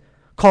wind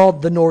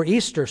called the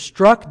nor'easter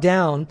struck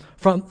down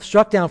from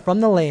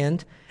the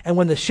land, and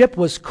when the ship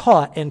was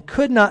caught and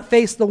could not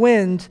face the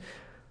wind,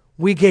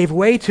 we gave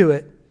way to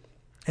it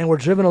and were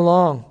driven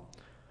along.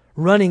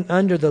 Running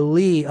under the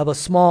lee of a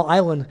small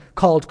island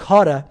called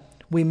Cauda,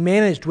 we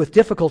managed with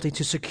difficulty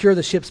to secure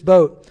the ship's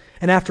boat,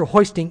 and after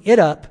hoisting it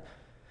up,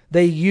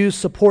 they used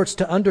supports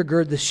to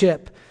undergird the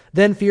ship.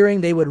 Then,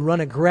 fearing they would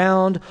run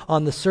aground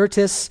on the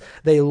Syrtis,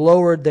 they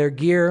lowered their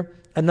gear,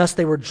 and thus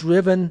they were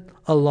driven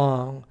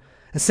along.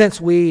 And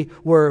since we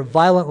were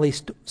violently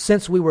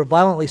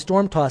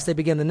storm-tossed, they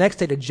began the next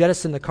day to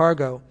jettison the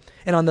cargo.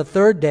 And on the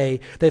 3rd day,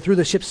 they threw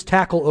the ship's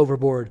tackle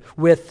overboard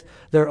with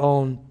their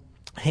own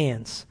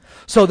hands.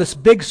 So this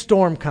big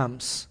storm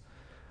comes.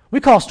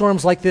 We call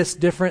storms like this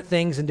different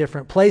things in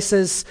different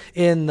places.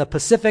 In the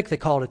Pacific, they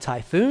call it a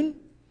typhoon.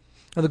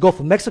 In the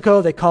Gulf of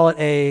Mexico, they call it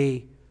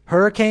a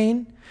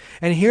hurricane.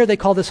 And here they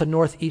call this a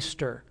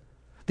northeaster.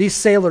 These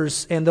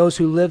sailors and those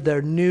who lived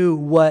there knew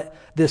what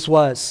this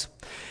was.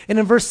 And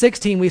in verse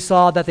 16, we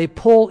saw that they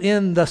pull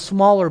in the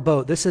smaller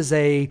boat. This is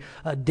a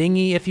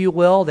dinghy, if you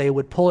will. They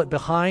would pull it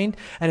behind.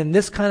 And in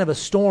this kind of a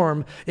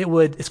storm,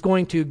 it's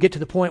going to get to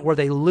the point where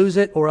they lose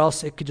it, or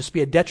else it could just be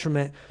a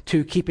detriment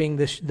to keeping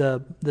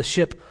the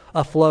ship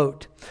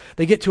afloat.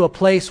 They get to a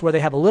place where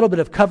they have a little bit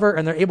of cover,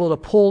 and they're able to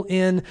pull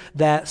in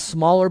that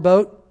smaller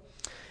boat.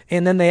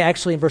 And then they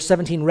actually, in verse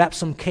 17, wrap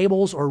some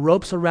cables or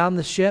ropes around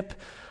the ship.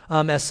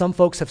 As some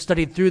folks have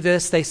studied through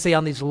this, they say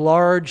on these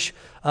large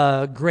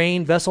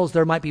grain vessels,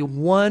 there might be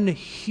one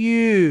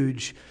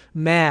huge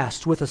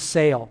mast with a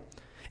sail.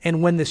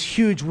 And when this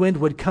huge wind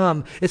would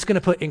come, it's going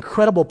to put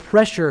incredible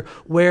pressure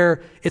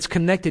where it's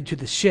connected to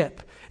the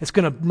ship. It's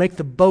going to make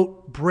the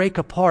boat break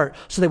apart.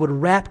 So they would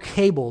wrap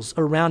cables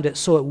around it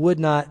so it would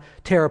not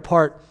tear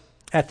apart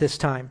at this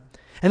time.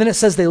 And then it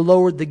says they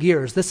lowered the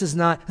gears. This is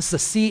a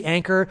sea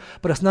anchor,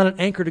 but it's not an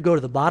anchor to go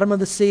to the bottom of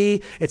the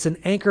sea. It's an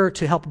anchor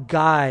to help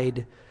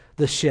guide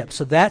the ship.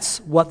 So that's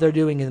what they're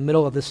doing in the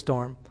middle of this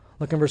storm.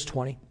 Look in verse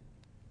 20.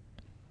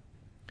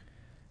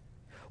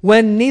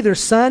 When neither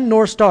sun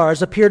nor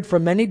stars appeared for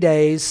many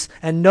days,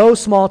 and no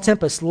small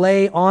tempest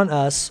lay on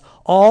us,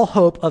 all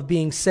hope of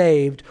being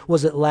saved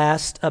was at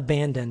last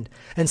abandoned.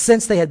 And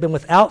since they had been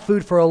without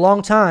food for a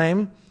long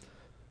time,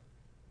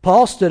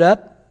 Paul stood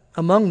up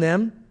among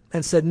them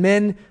and said,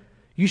 "Men,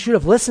 you should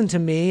have listened to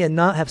me and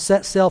not have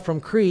set sail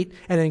from Crete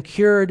and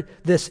incurred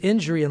this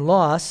injury and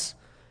loss.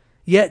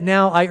 Yet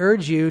now I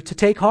urge you to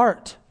take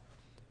heart,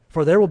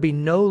 for there will be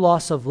no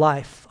loss of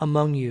life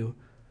among you,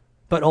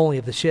 but only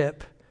of the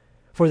ship.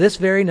 For this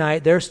very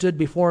night there stood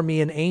before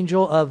me an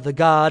angel of the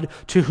God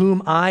to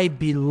whom I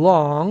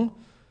belong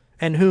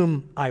and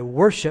whom I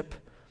worship.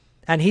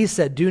 And he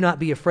said, 'Do not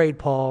be afraid,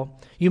 Paul.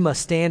 You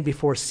must stand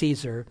before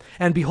Caesar.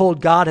 And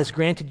behold, God has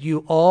granted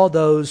you all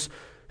those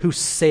who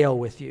sail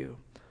with you.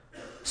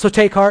 So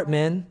take heart,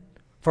 men,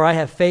 for I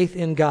have faith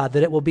in God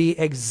that it will be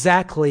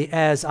exactly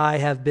as I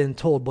have been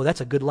told.'" Boy,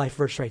 that's a good life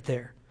verse right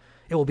there.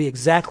 It will be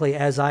exactly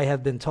as I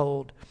have been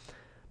told.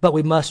 But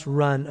we must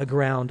run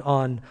aground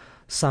on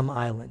some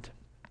island.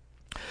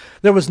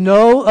 There was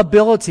no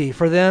ability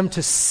for them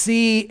to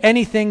see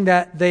anything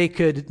that they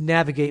could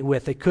navigate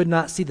with. They could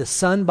not see the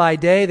sun by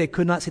day. They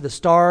could not see the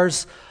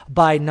stars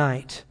by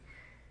night.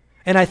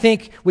 And I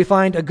think we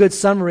find a good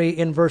summary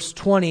in verse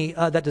 20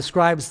 that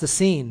describes the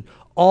scene.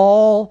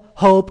 All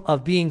hope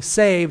of being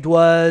saved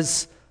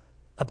was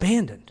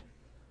abandoned.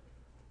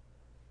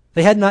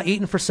 They had not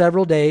eaten for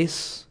several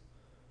days.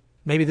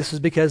 Maybe this was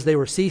because they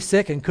were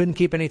seasick and couldn't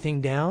keep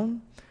anything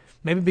down.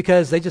 Maybe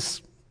because they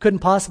just couldn't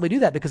possibly do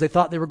that because they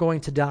thought they were going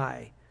to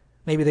die.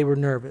 Maybe they were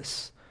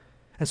nervous.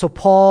 And so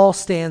Paul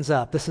stands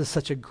up. This is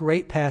such a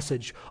great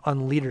passage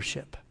on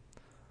leadership.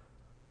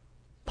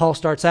 Paul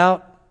starts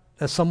out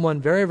as someone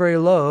very, very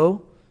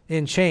low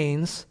in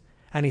chains,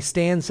 and he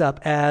stands up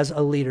as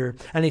a leader,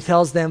 and he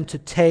tells them to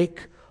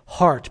take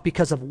heart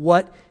because of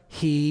what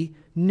he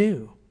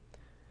knew.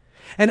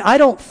 And I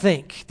don't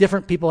think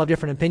different people have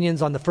different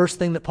opinions on the first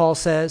thing that Paul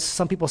says.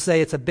 Some people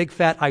say it's a big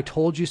fat "I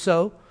told you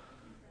so"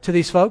 to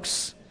these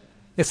folks.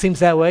 It seems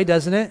that way,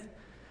 doesn't it?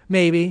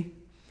 Maybe.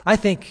 I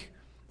think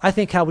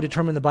how we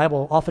determine the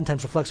Bible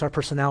oftentimes reflects our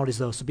personalities,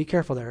 though, so be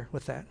careful there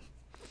with that.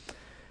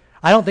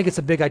 I don't think it's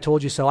a big "I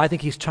told you so." I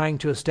think he's trying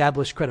to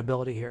establish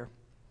credibility here.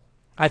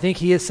 I think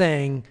he is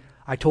saying,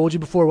 "I told you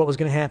before what was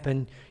going to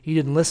happen. You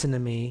didn't listen to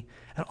me."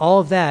 And all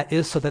of that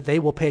is so that they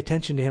will pay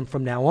attention to him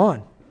from now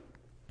on.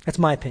 That's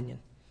my opinion.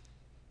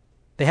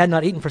 They had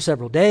not eaten for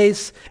several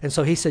days, and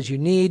so he says you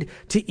need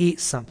to eat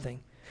something.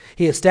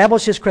 He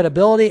establishes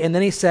credibility, and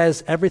then he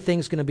says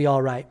everything's going to be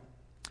all right.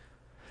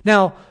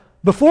 Now,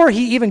 before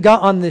he even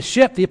got on this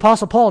ship, the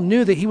Apostle Paul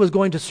knew that he was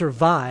going to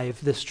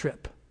survive this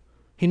trip.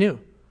 He knew.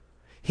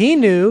 He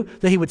knew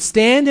that he would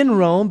stand in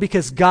Rome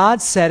because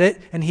God said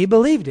it, and he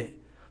believed it.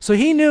 So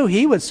he knew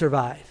he would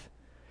survive.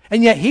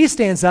 And yet he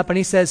stands up and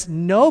he says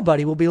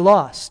nobody will be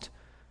lost.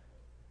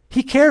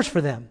 He cares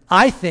for them.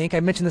 I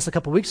mentioned this a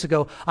couple weeks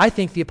ago, I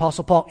think the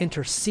Apostle Paul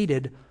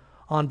interceded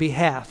on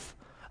behalf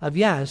of,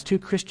 his two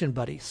Christian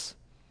buddies.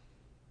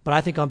 But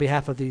I think on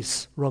behalf of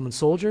these Roman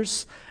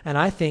soldiers, and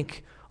I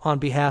think on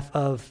behalf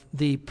of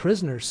the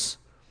prisoners.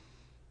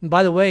 And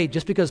by the way,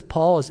 just because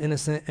Paul is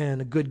innocent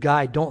and a good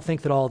guy, don't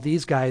think that all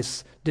these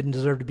guys didn't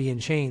deserve to be in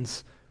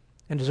chains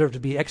and deserve to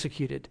be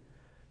executed.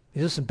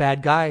 These are some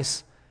bad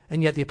guys,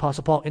 and yet the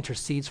Apostle Paul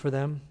intercedes for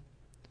them.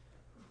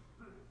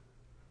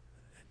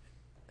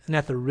 And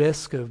at the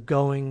risk of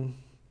going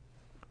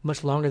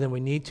much longer than we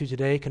need to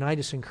today, can I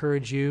just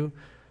encourage you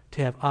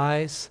to have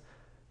eyes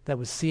that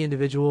would see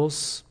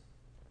individuals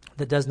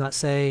that does not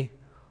say,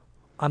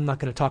 "I'm not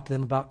going to talk to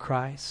them about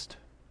Christ,"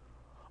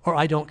 or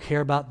 "I don't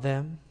care about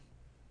them.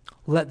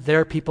 Let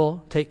their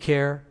people take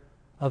care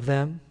of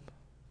them."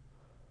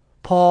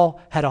 Paul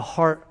had a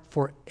heart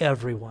for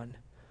everyone.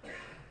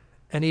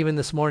 And even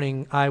this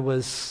morning, I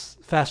was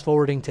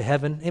fast-forwarding to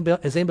heaven.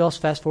 Has anybody else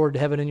fast-forwarded to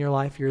heaven in your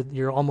life?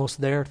 You're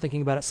almost there,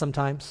 thinking about it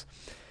sometimes,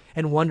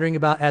 and wondering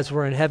about as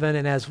we're in heaven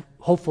and as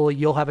hopefully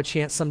you'll have a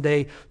chance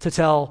someday to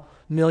tell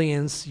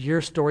millions,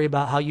 your story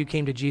about how you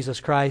came to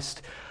Jesus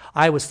Christ.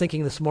 I was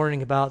thinking this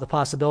morning about the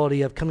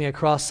possibility of coming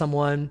across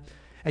someone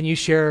and you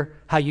share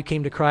how you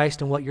came to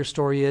Christ and what your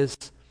story is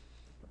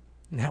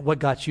and what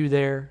got you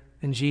there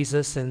in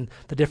Jesus and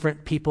the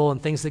different people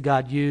and things that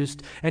God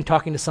used, and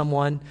talking to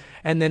someone.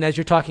 And then as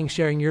you're talking,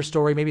 sharing your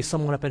story, maybe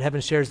someone up in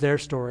heaven shares their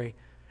story.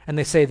 And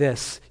they say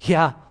this,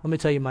 yeah, let me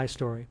tell you my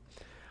story.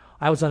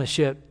 I was on a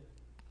ship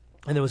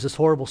and there was this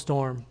horrible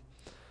storm.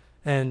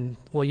 And,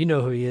 well, you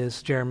know who he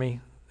is,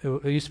 Jeremy.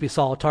 It used to be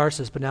Saul of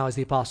Tarsus, but now he's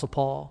the Apostle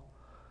Paul.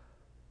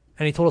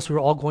 And he told us we were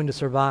all going to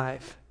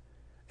survive.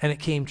 And it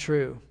came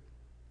true.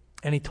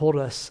 And he told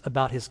us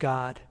about his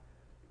God.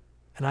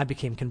 And I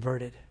became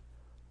converted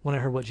when I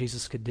heard what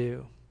Jesus could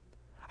do.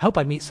 I hope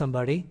I meet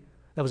somebody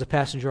that was a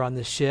passenger on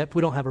this ship.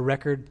 We don't have a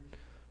record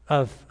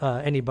of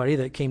anybody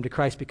that came to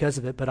Christ because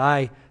of it, but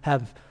I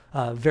have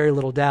very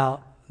little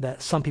doubt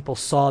that some people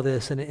saw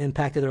this and it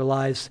impacted their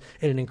lives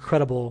in an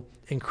incredible,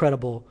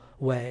 incredible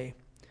way.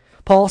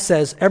 Paul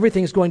says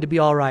everything's going to be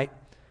all right.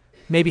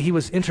 Maybe he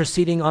was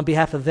interceding on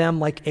behalf of them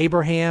like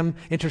Abraham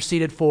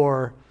interceded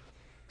for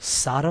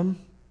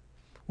Sodom.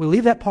 We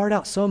leave that part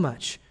out so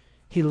much.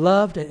 He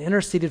loved and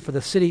interceded for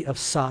the city of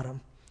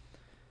Sodom.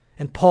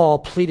 And Paul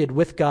pleaded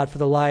with God for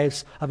the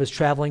lives of his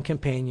traveling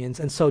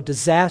companions. And so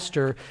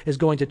disaster is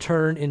going to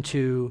turn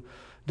into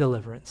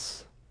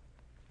deliverance.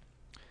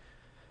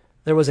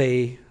 There was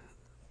a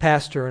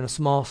pastor in a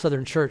small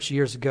southern church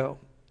years ago.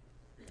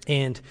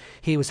 And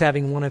he was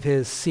having one of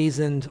his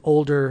seasoned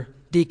older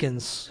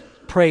deacons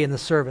pray in the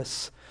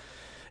service.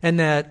 And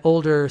that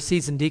older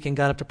seasoned deacon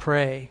got up to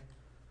pray.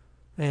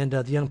 And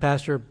the young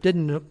pastor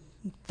didn't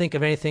think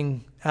of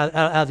anything out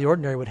of the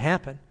ordinary would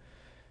happen.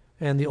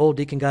 And the old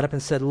deacon got up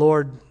and said,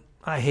 Lord,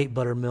 I hate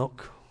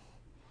buttermilk.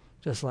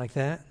 Just like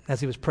that, as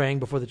he was praying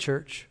before the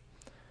church.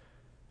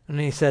 And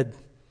then he said,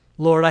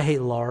 Lord, I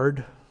hate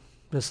lard.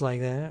 Just like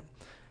that. And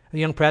the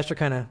young pastor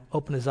kind of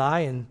opened his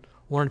eye and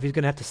wondered if he's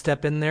going to have to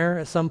step in there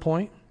at some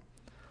point.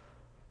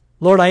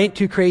 Lord, I ain't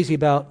too crazy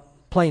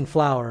about plain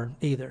flour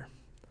either.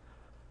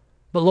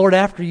 But Lord,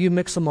 after you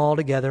mix them all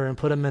together and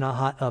put them in a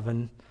hot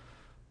oven,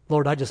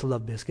 Lord, I just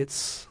love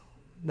biscuits,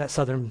 that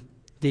southern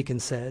deacon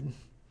said.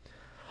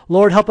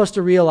 Lord, help us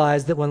to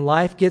realize that when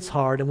life gets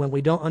hard and when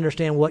we don't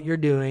understand what you're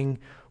doing,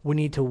 we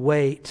need to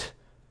wait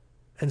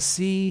and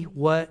see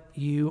what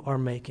you are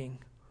making.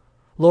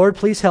 Lord,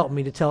 please help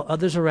me to tell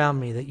others around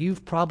me that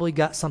you've probably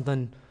got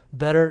something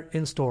better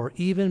in store,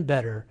 even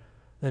better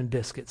than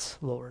biscuits,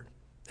 Lord.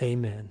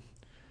 Amen.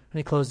 And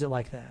he closed it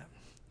like that.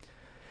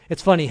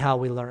 It's funny how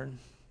we learn.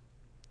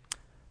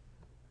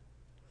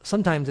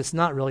 Sometimes it's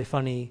not really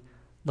funny,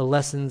 the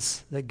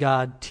lessons that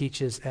God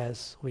teaches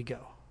as we go.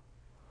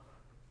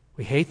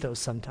 We hate those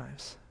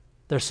sometimes.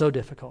 They're so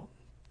difficult.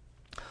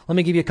 Let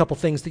me give you a couple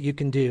things that you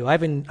can do.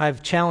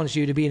 I've challenged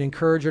you to be an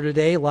encourager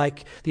today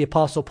like the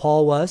Apostle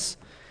Paul was.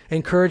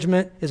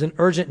 Encouragement is an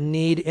urgent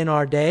need in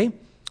our day,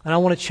 and I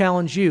want to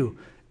challenge you.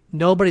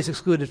 Nobody's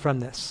excluded from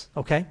this,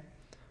 okay?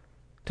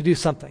 To do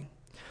something.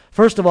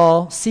 First of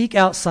all, seek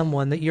out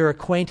someone that you're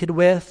acquainted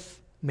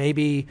with,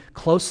 maybe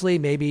closely,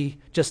 maybe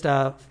just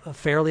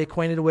fairly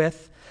acquainted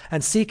with,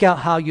 and seek out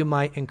how you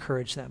might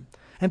encourage them.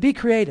 And be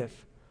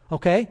creative,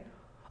 okay?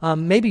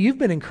 Maybe you've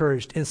been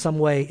encouraged in some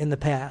way in the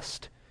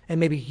past, and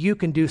maybe you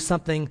can do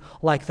something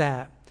like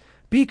that.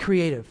 Be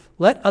creative.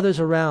 Let others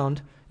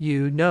around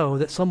you know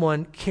that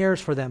someone cares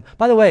for them.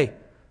 By the way,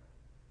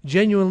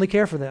 genuinely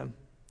care for them.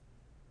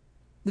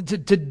 To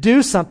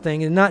do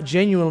something and not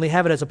genuinely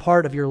have it as a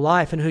part of your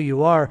life and who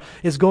you are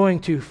it's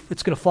going to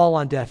fall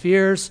on deaf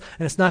ears,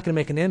 and it's not going to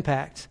make an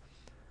impact.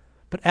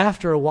 But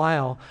after a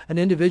while, an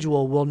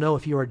individual will know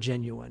if you are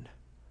genuine.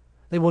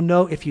 They will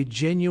know if you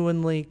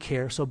genuinely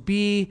care. So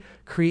be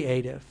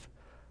creative.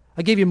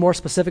 I gave you a more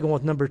specific one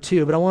with number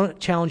 2, but I want to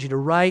challenge you to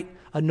write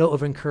a note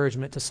of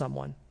encouragement to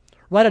someone.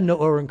 Write a note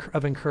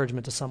of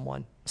encouragement to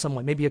someone,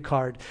 maybe a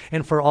card.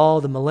 And for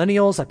all the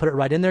millennials, I put it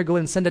right in there. Go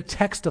ahead and send a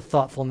text of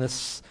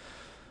thoughtfulness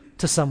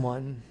to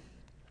someone.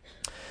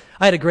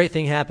 I had a great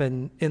thing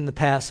happen in the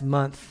past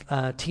month.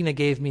 Tina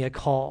gave me a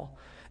call,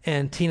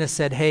 and Tina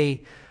said,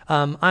 hey,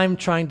 I'm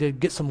trying to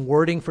get some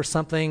wording for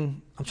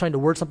something. I'm trying to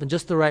word something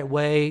just the right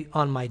way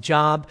on my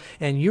job,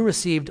 and you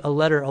received a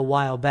letter a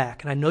while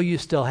back, and I know you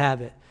still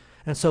have it.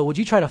 And so would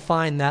you try to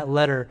find that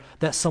letter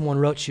that someone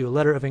wrote you, a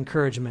letter of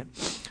encouragement?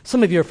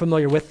 Some of you are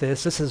familiar with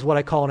this. This is what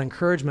I call an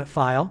encouragement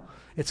file.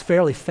 It's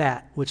fairly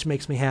fat, which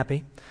makes me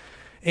happy.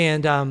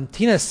 And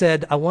Tina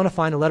said, I want to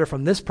find a letter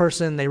from this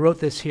person. They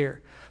wrote this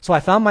here. So I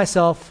found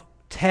myself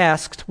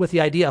tasked with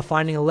the idea of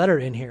finding a letter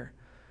in here.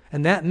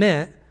 And that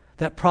meant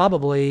that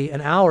probably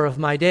an hour of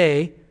my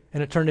day,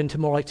 and it turned into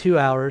more like 2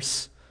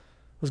 hours,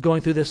 was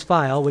going through this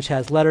file, which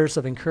has letters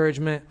of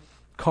encouragement,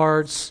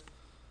 cards,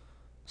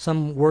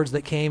 some words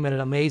that came at an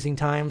amazing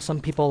time,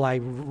 some people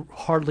I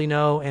hardly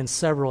know, and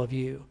several of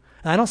you.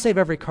 And I don't save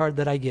every card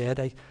that I get.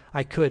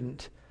 I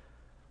couldn't.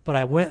 But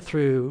I went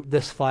through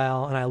this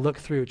file, and I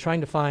looked through,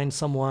 trying to find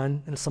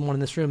someone, and someone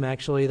in this room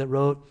actually, that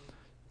wrote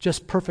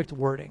just perfect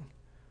wording.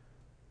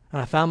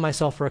 And I found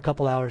myself for a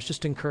couple hours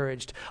just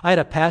encouraged. I had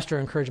a pastor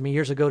encourage me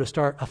years ago to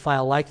start a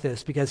file like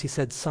this because he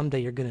said, someday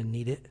you're going to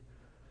need it.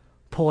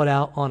 Pull it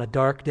out on a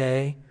dark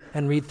day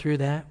and read through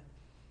that.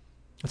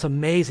 It's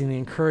amazing the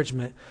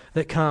encouragement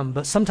that comes,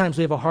 but sometimes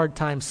we have a hard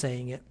time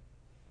saying it.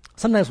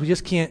 Sometimes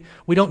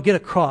we don't get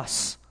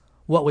across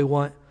what we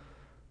want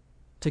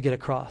to get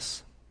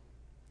across.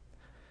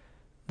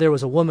 There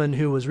was a woman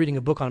who was reading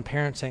a book on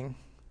parenting,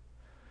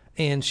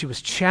 and she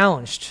was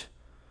challenged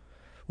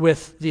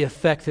with the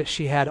effect that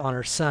she had on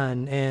her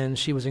son, and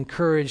she was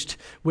encouraged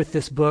with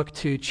this book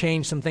to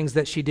change some things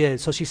that she did.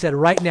 So she said,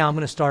 right now I'm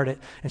going to start it.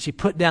 And she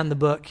put down the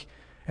book,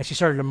 and she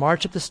started to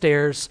march up the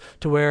stairs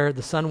to where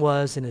the son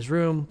was in his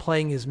room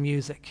playing his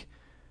music.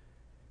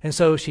 And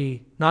so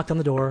she knocked on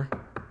the door.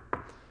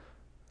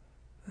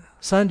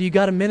 Son, do you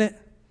got a minute?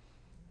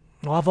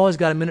 Well, I've always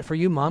got a minute for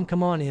you, Mom.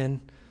 Come on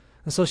in.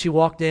 And so she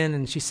walked in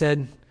and she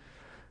said,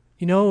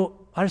 I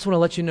just want to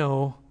let you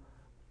know,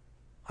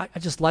 I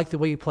just like the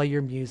way you play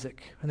your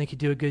music. I think you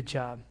do a good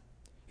job.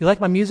 You like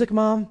my music,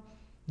 Mom?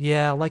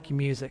 Yeah, I like your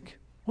music.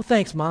 Well,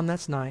 thanks, Mom.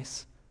 That's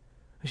nice.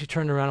 And she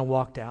turned around and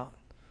walked out.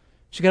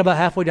 She got about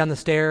halfway down the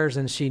stairs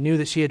and she knew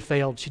that she had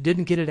failed. She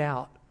didn't get it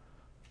out.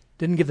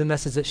 Didn't give the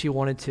message that she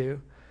wanted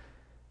to.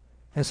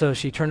 And so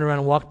she turned around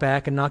and walked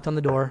back and knocked on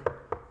the door.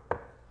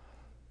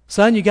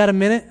 Son, you got a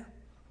minute?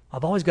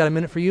 I've always got a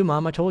minute for you,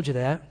 Mom. I told you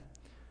that.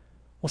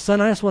 Well, son,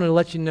 I just wanted to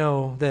let you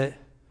know that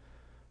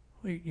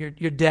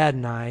your dad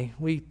and I,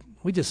 we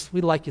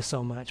like you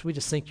so much. We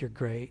just think you're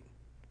great.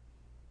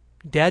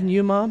 Dad and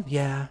you, Mom?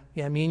 Yeah,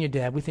 me and your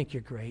dad, we think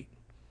you're great.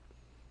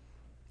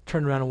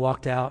 Turned around and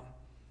walked out,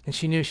 and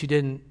she knew she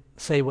didn't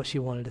say what she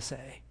wanted to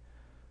say.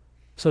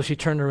 So she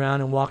turned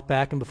around and walked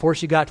back, and before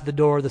she got to the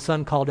door, the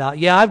son called out,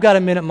 yeah, I've got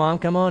a minute, Mom,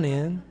 come on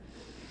in.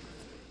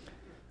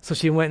 So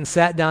she went and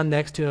sat down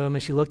next to him,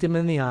 and she looked him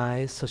in the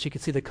eyes so she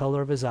could see the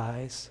color of his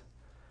eyes.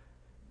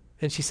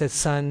 And she said,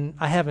 son,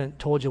 I haven't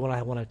told you what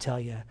I want to tell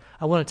you.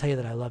 I want to tell you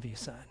that I love you,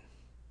 son.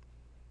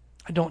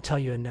 I don't tell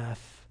you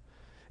enough.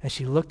 And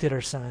she looked at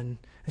her son,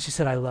 and she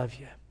said, I love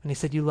you. And he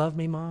said, you love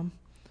me, Mom?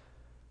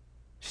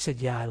 She said,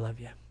 yeah, I love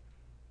you.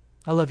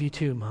 I love you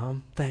too,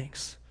 Mom.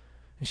 Thanks.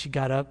 And she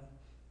got up,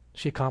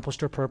 she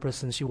accomplished her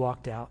purpose, and she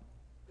walked out.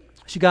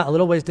 She got a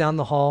little ways down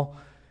the hall,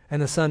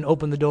 and the son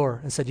opened the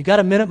door and said, you got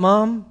a minute,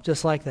 Mom?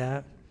 Just like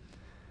that.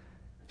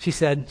 She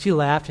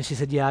laughed, and she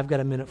said, yeah, I've got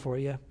a minute for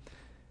you.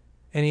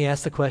 And he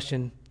asked the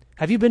question,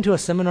 have you been to a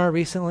seminar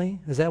recently?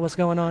 Is that what's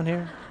going on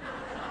here?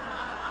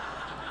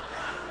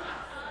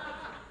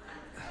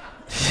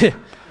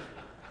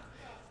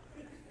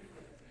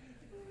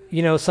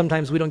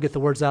 Sometimes we don't get the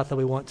words out that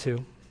we want to.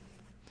 And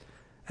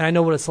I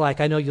know what it's like.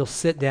 I know you'll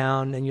sit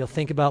down and you'll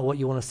think about what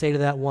you want to say to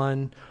that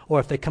one, or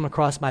if they come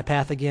across my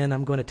path again,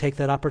 I'm going to take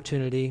that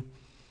opportunity.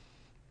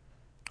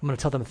 I'm going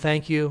to tell them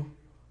thank you.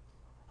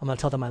 I'm going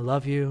to tell them I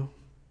love you.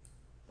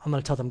 I'm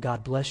going to tell them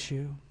God bless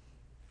you.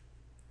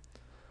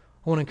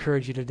 I want to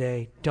encourage you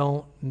today,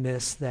 don't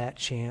miss that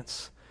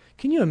chance.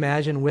 Can you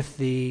imagine with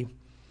the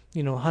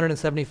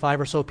 175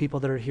 or so people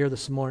that are here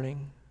this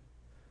morning,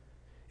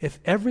 if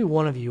every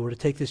one of you were to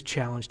take this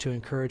challenge to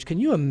encourage, can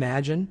you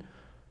imagine?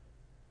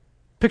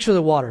 Picture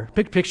the water,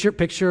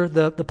 picture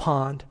the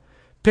pond,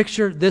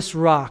 picture this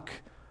rock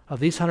of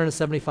these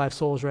 175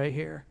 souls right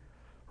here,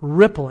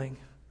 rippling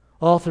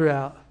all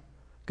throughout,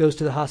 goes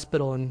to the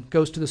hospital and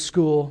goes to the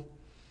school,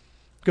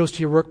 goes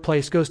to your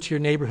workplace, goes to your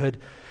neighborhood.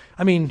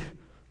 I mean,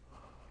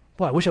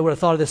 boy, I wish I would have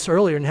thought of this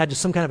earlier and had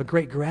just some kind of a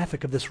great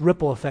graphic of this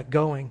ripple effect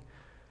going.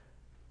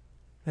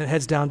 And it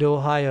heads down to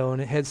Ohio,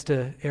 and it heads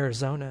to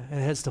Arizona, and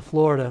it heads to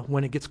Florida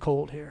when it gets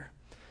cold here.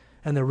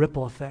 And the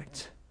ripple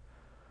effect.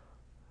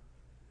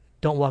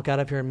 Don't walk out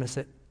of here and miss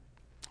it.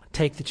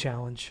 Take the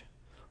challenge.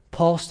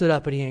 Paul stood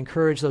up and he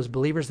encouraged those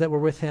believers that were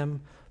with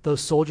him,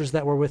 those soldiers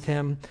that were with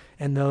him,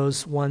 and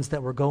those ones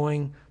that were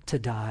going to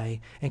die.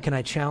 And can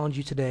I challenge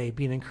you today,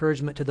 be an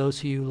encouragement to those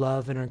who you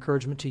love and an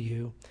encouragement to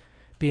you.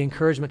 Be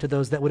encouragement to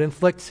those that would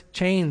inflict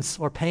chains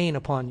or pain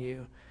upon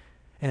you,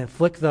 and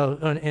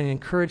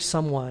encourage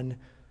someone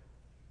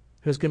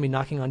who's going to be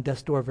knocking on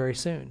death's door very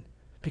soon.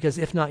 Because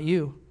if not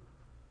you,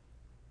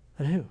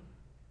 then who?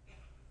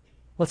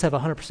 Let's have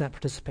 100%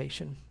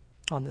 participation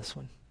on this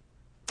one.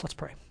 Let's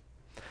pray.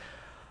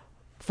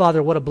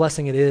 Father, what a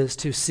blessing it is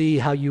to see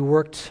how you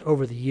worked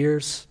over the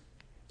years,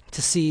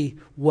 to see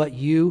what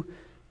you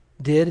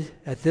did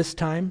at this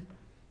time.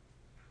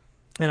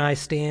 And I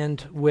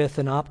stand with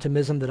an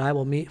optimism that I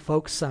will meet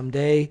folks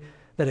someday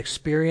that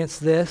experience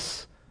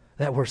this,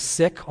 that were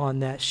sick on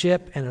that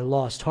ship and a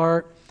lost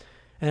heart.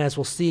 And as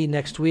we'll see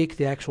next week,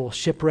 the actual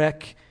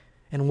shipwreck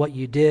and what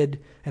you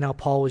did and how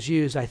Paul was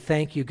used, I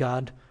thank you,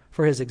 God,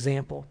 for his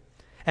example.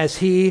 As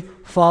he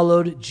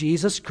followed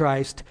Jesus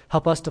Christ,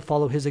 help us to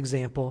follow his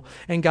example.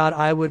 And God,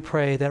 I would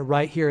pray that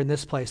right here in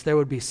this place, there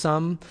would be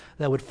some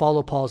that would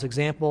follow Paul's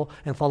example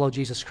and follow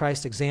Jesus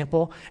Christ's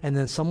example, and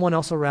then someone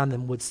else around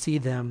them would see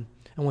them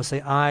and would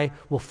say, I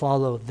will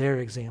follow their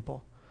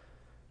example.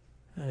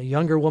 A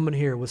younger woman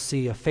here will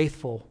see a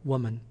faithful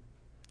woman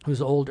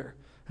who's older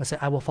and say,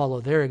 I will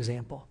follow their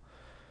example.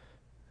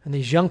 And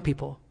these young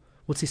people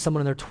would see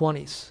someone in their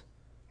 20s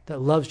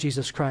that loves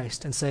Jesus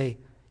Christ and say,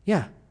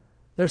 yeah,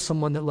 there's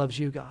someone that loves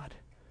you, God.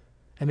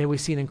 And may we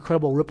see an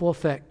incredible ripple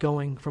effect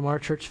going from our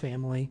church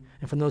family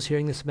and from those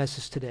hearing this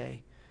message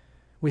today.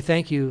 We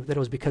thank you that it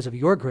was because of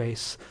your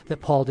grace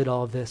that Paul did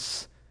all of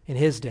this in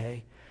his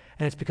day,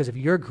 and it's because of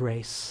your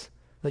grace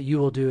that you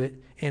will do it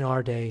in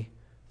our day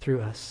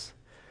through us.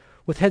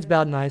 With heads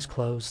bowed and eyes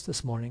closed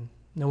this morning,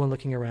 no one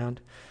looking around,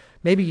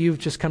 maybe you've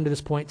just come to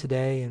this point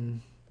today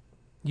and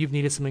you've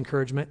needed some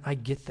encouragement. I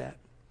get that.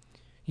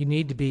 You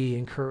need to be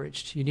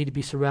encouraged. You need to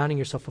be surrounding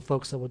yourself with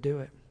folks that will do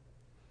it.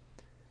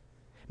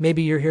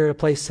 Maybe you're here at a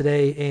place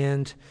today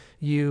and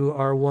you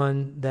are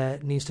one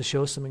that needs to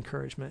show some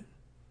encouragement.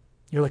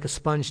 You're like a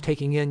sponge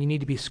taking in. You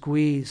need to be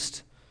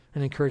squeezed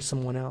and encourage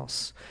someone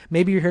else.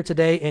 Maybe you're here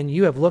today and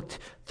you have looked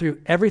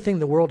through everything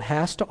the world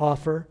has to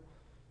offer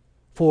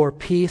for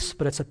peace,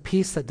 but it's a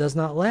peace that does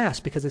not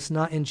last because it's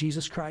not in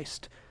Jesus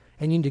Christ.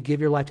 And you need to give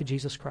your life to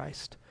Jesus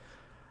Christ.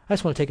 I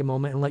just want to take a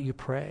moment and let you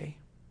pray.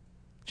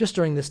 Just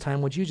during this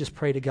time, would you just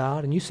pray to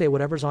God and you say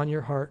whatever's on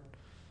your heart?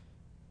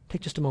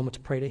 Take just a moment to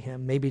pray to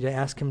him, maybe to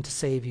ask him to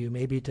save you,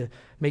 maybe to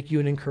make you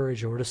an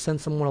encourager or to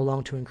send someone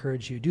along to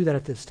encourage you. Do that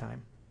at this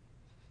time.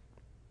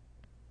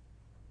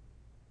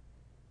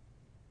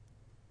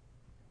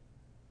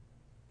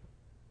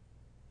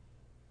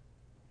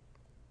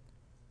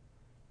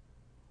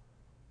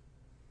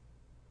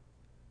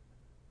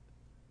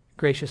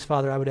 Gracious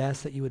Father, I would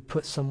ask that you would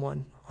put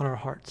someone on our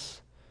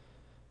hearts.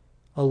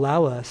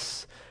 Allow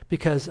us,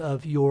 because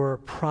of your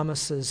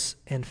promises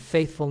and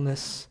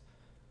faithfulness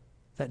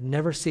that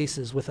never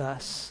ceases with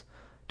us,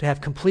 to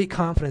have complete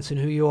confidence in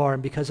who you are,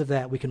 and because of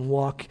that, we can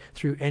walk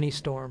through any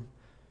storm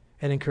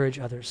and encourage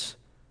others.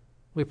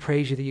 We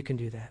praise you that you can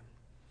do that.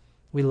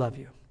 We love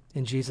you.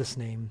 In Jesus'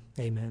 name,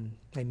 amen.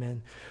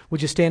 Amen.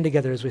 Would you stand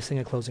together as we sing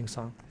a closing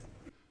song?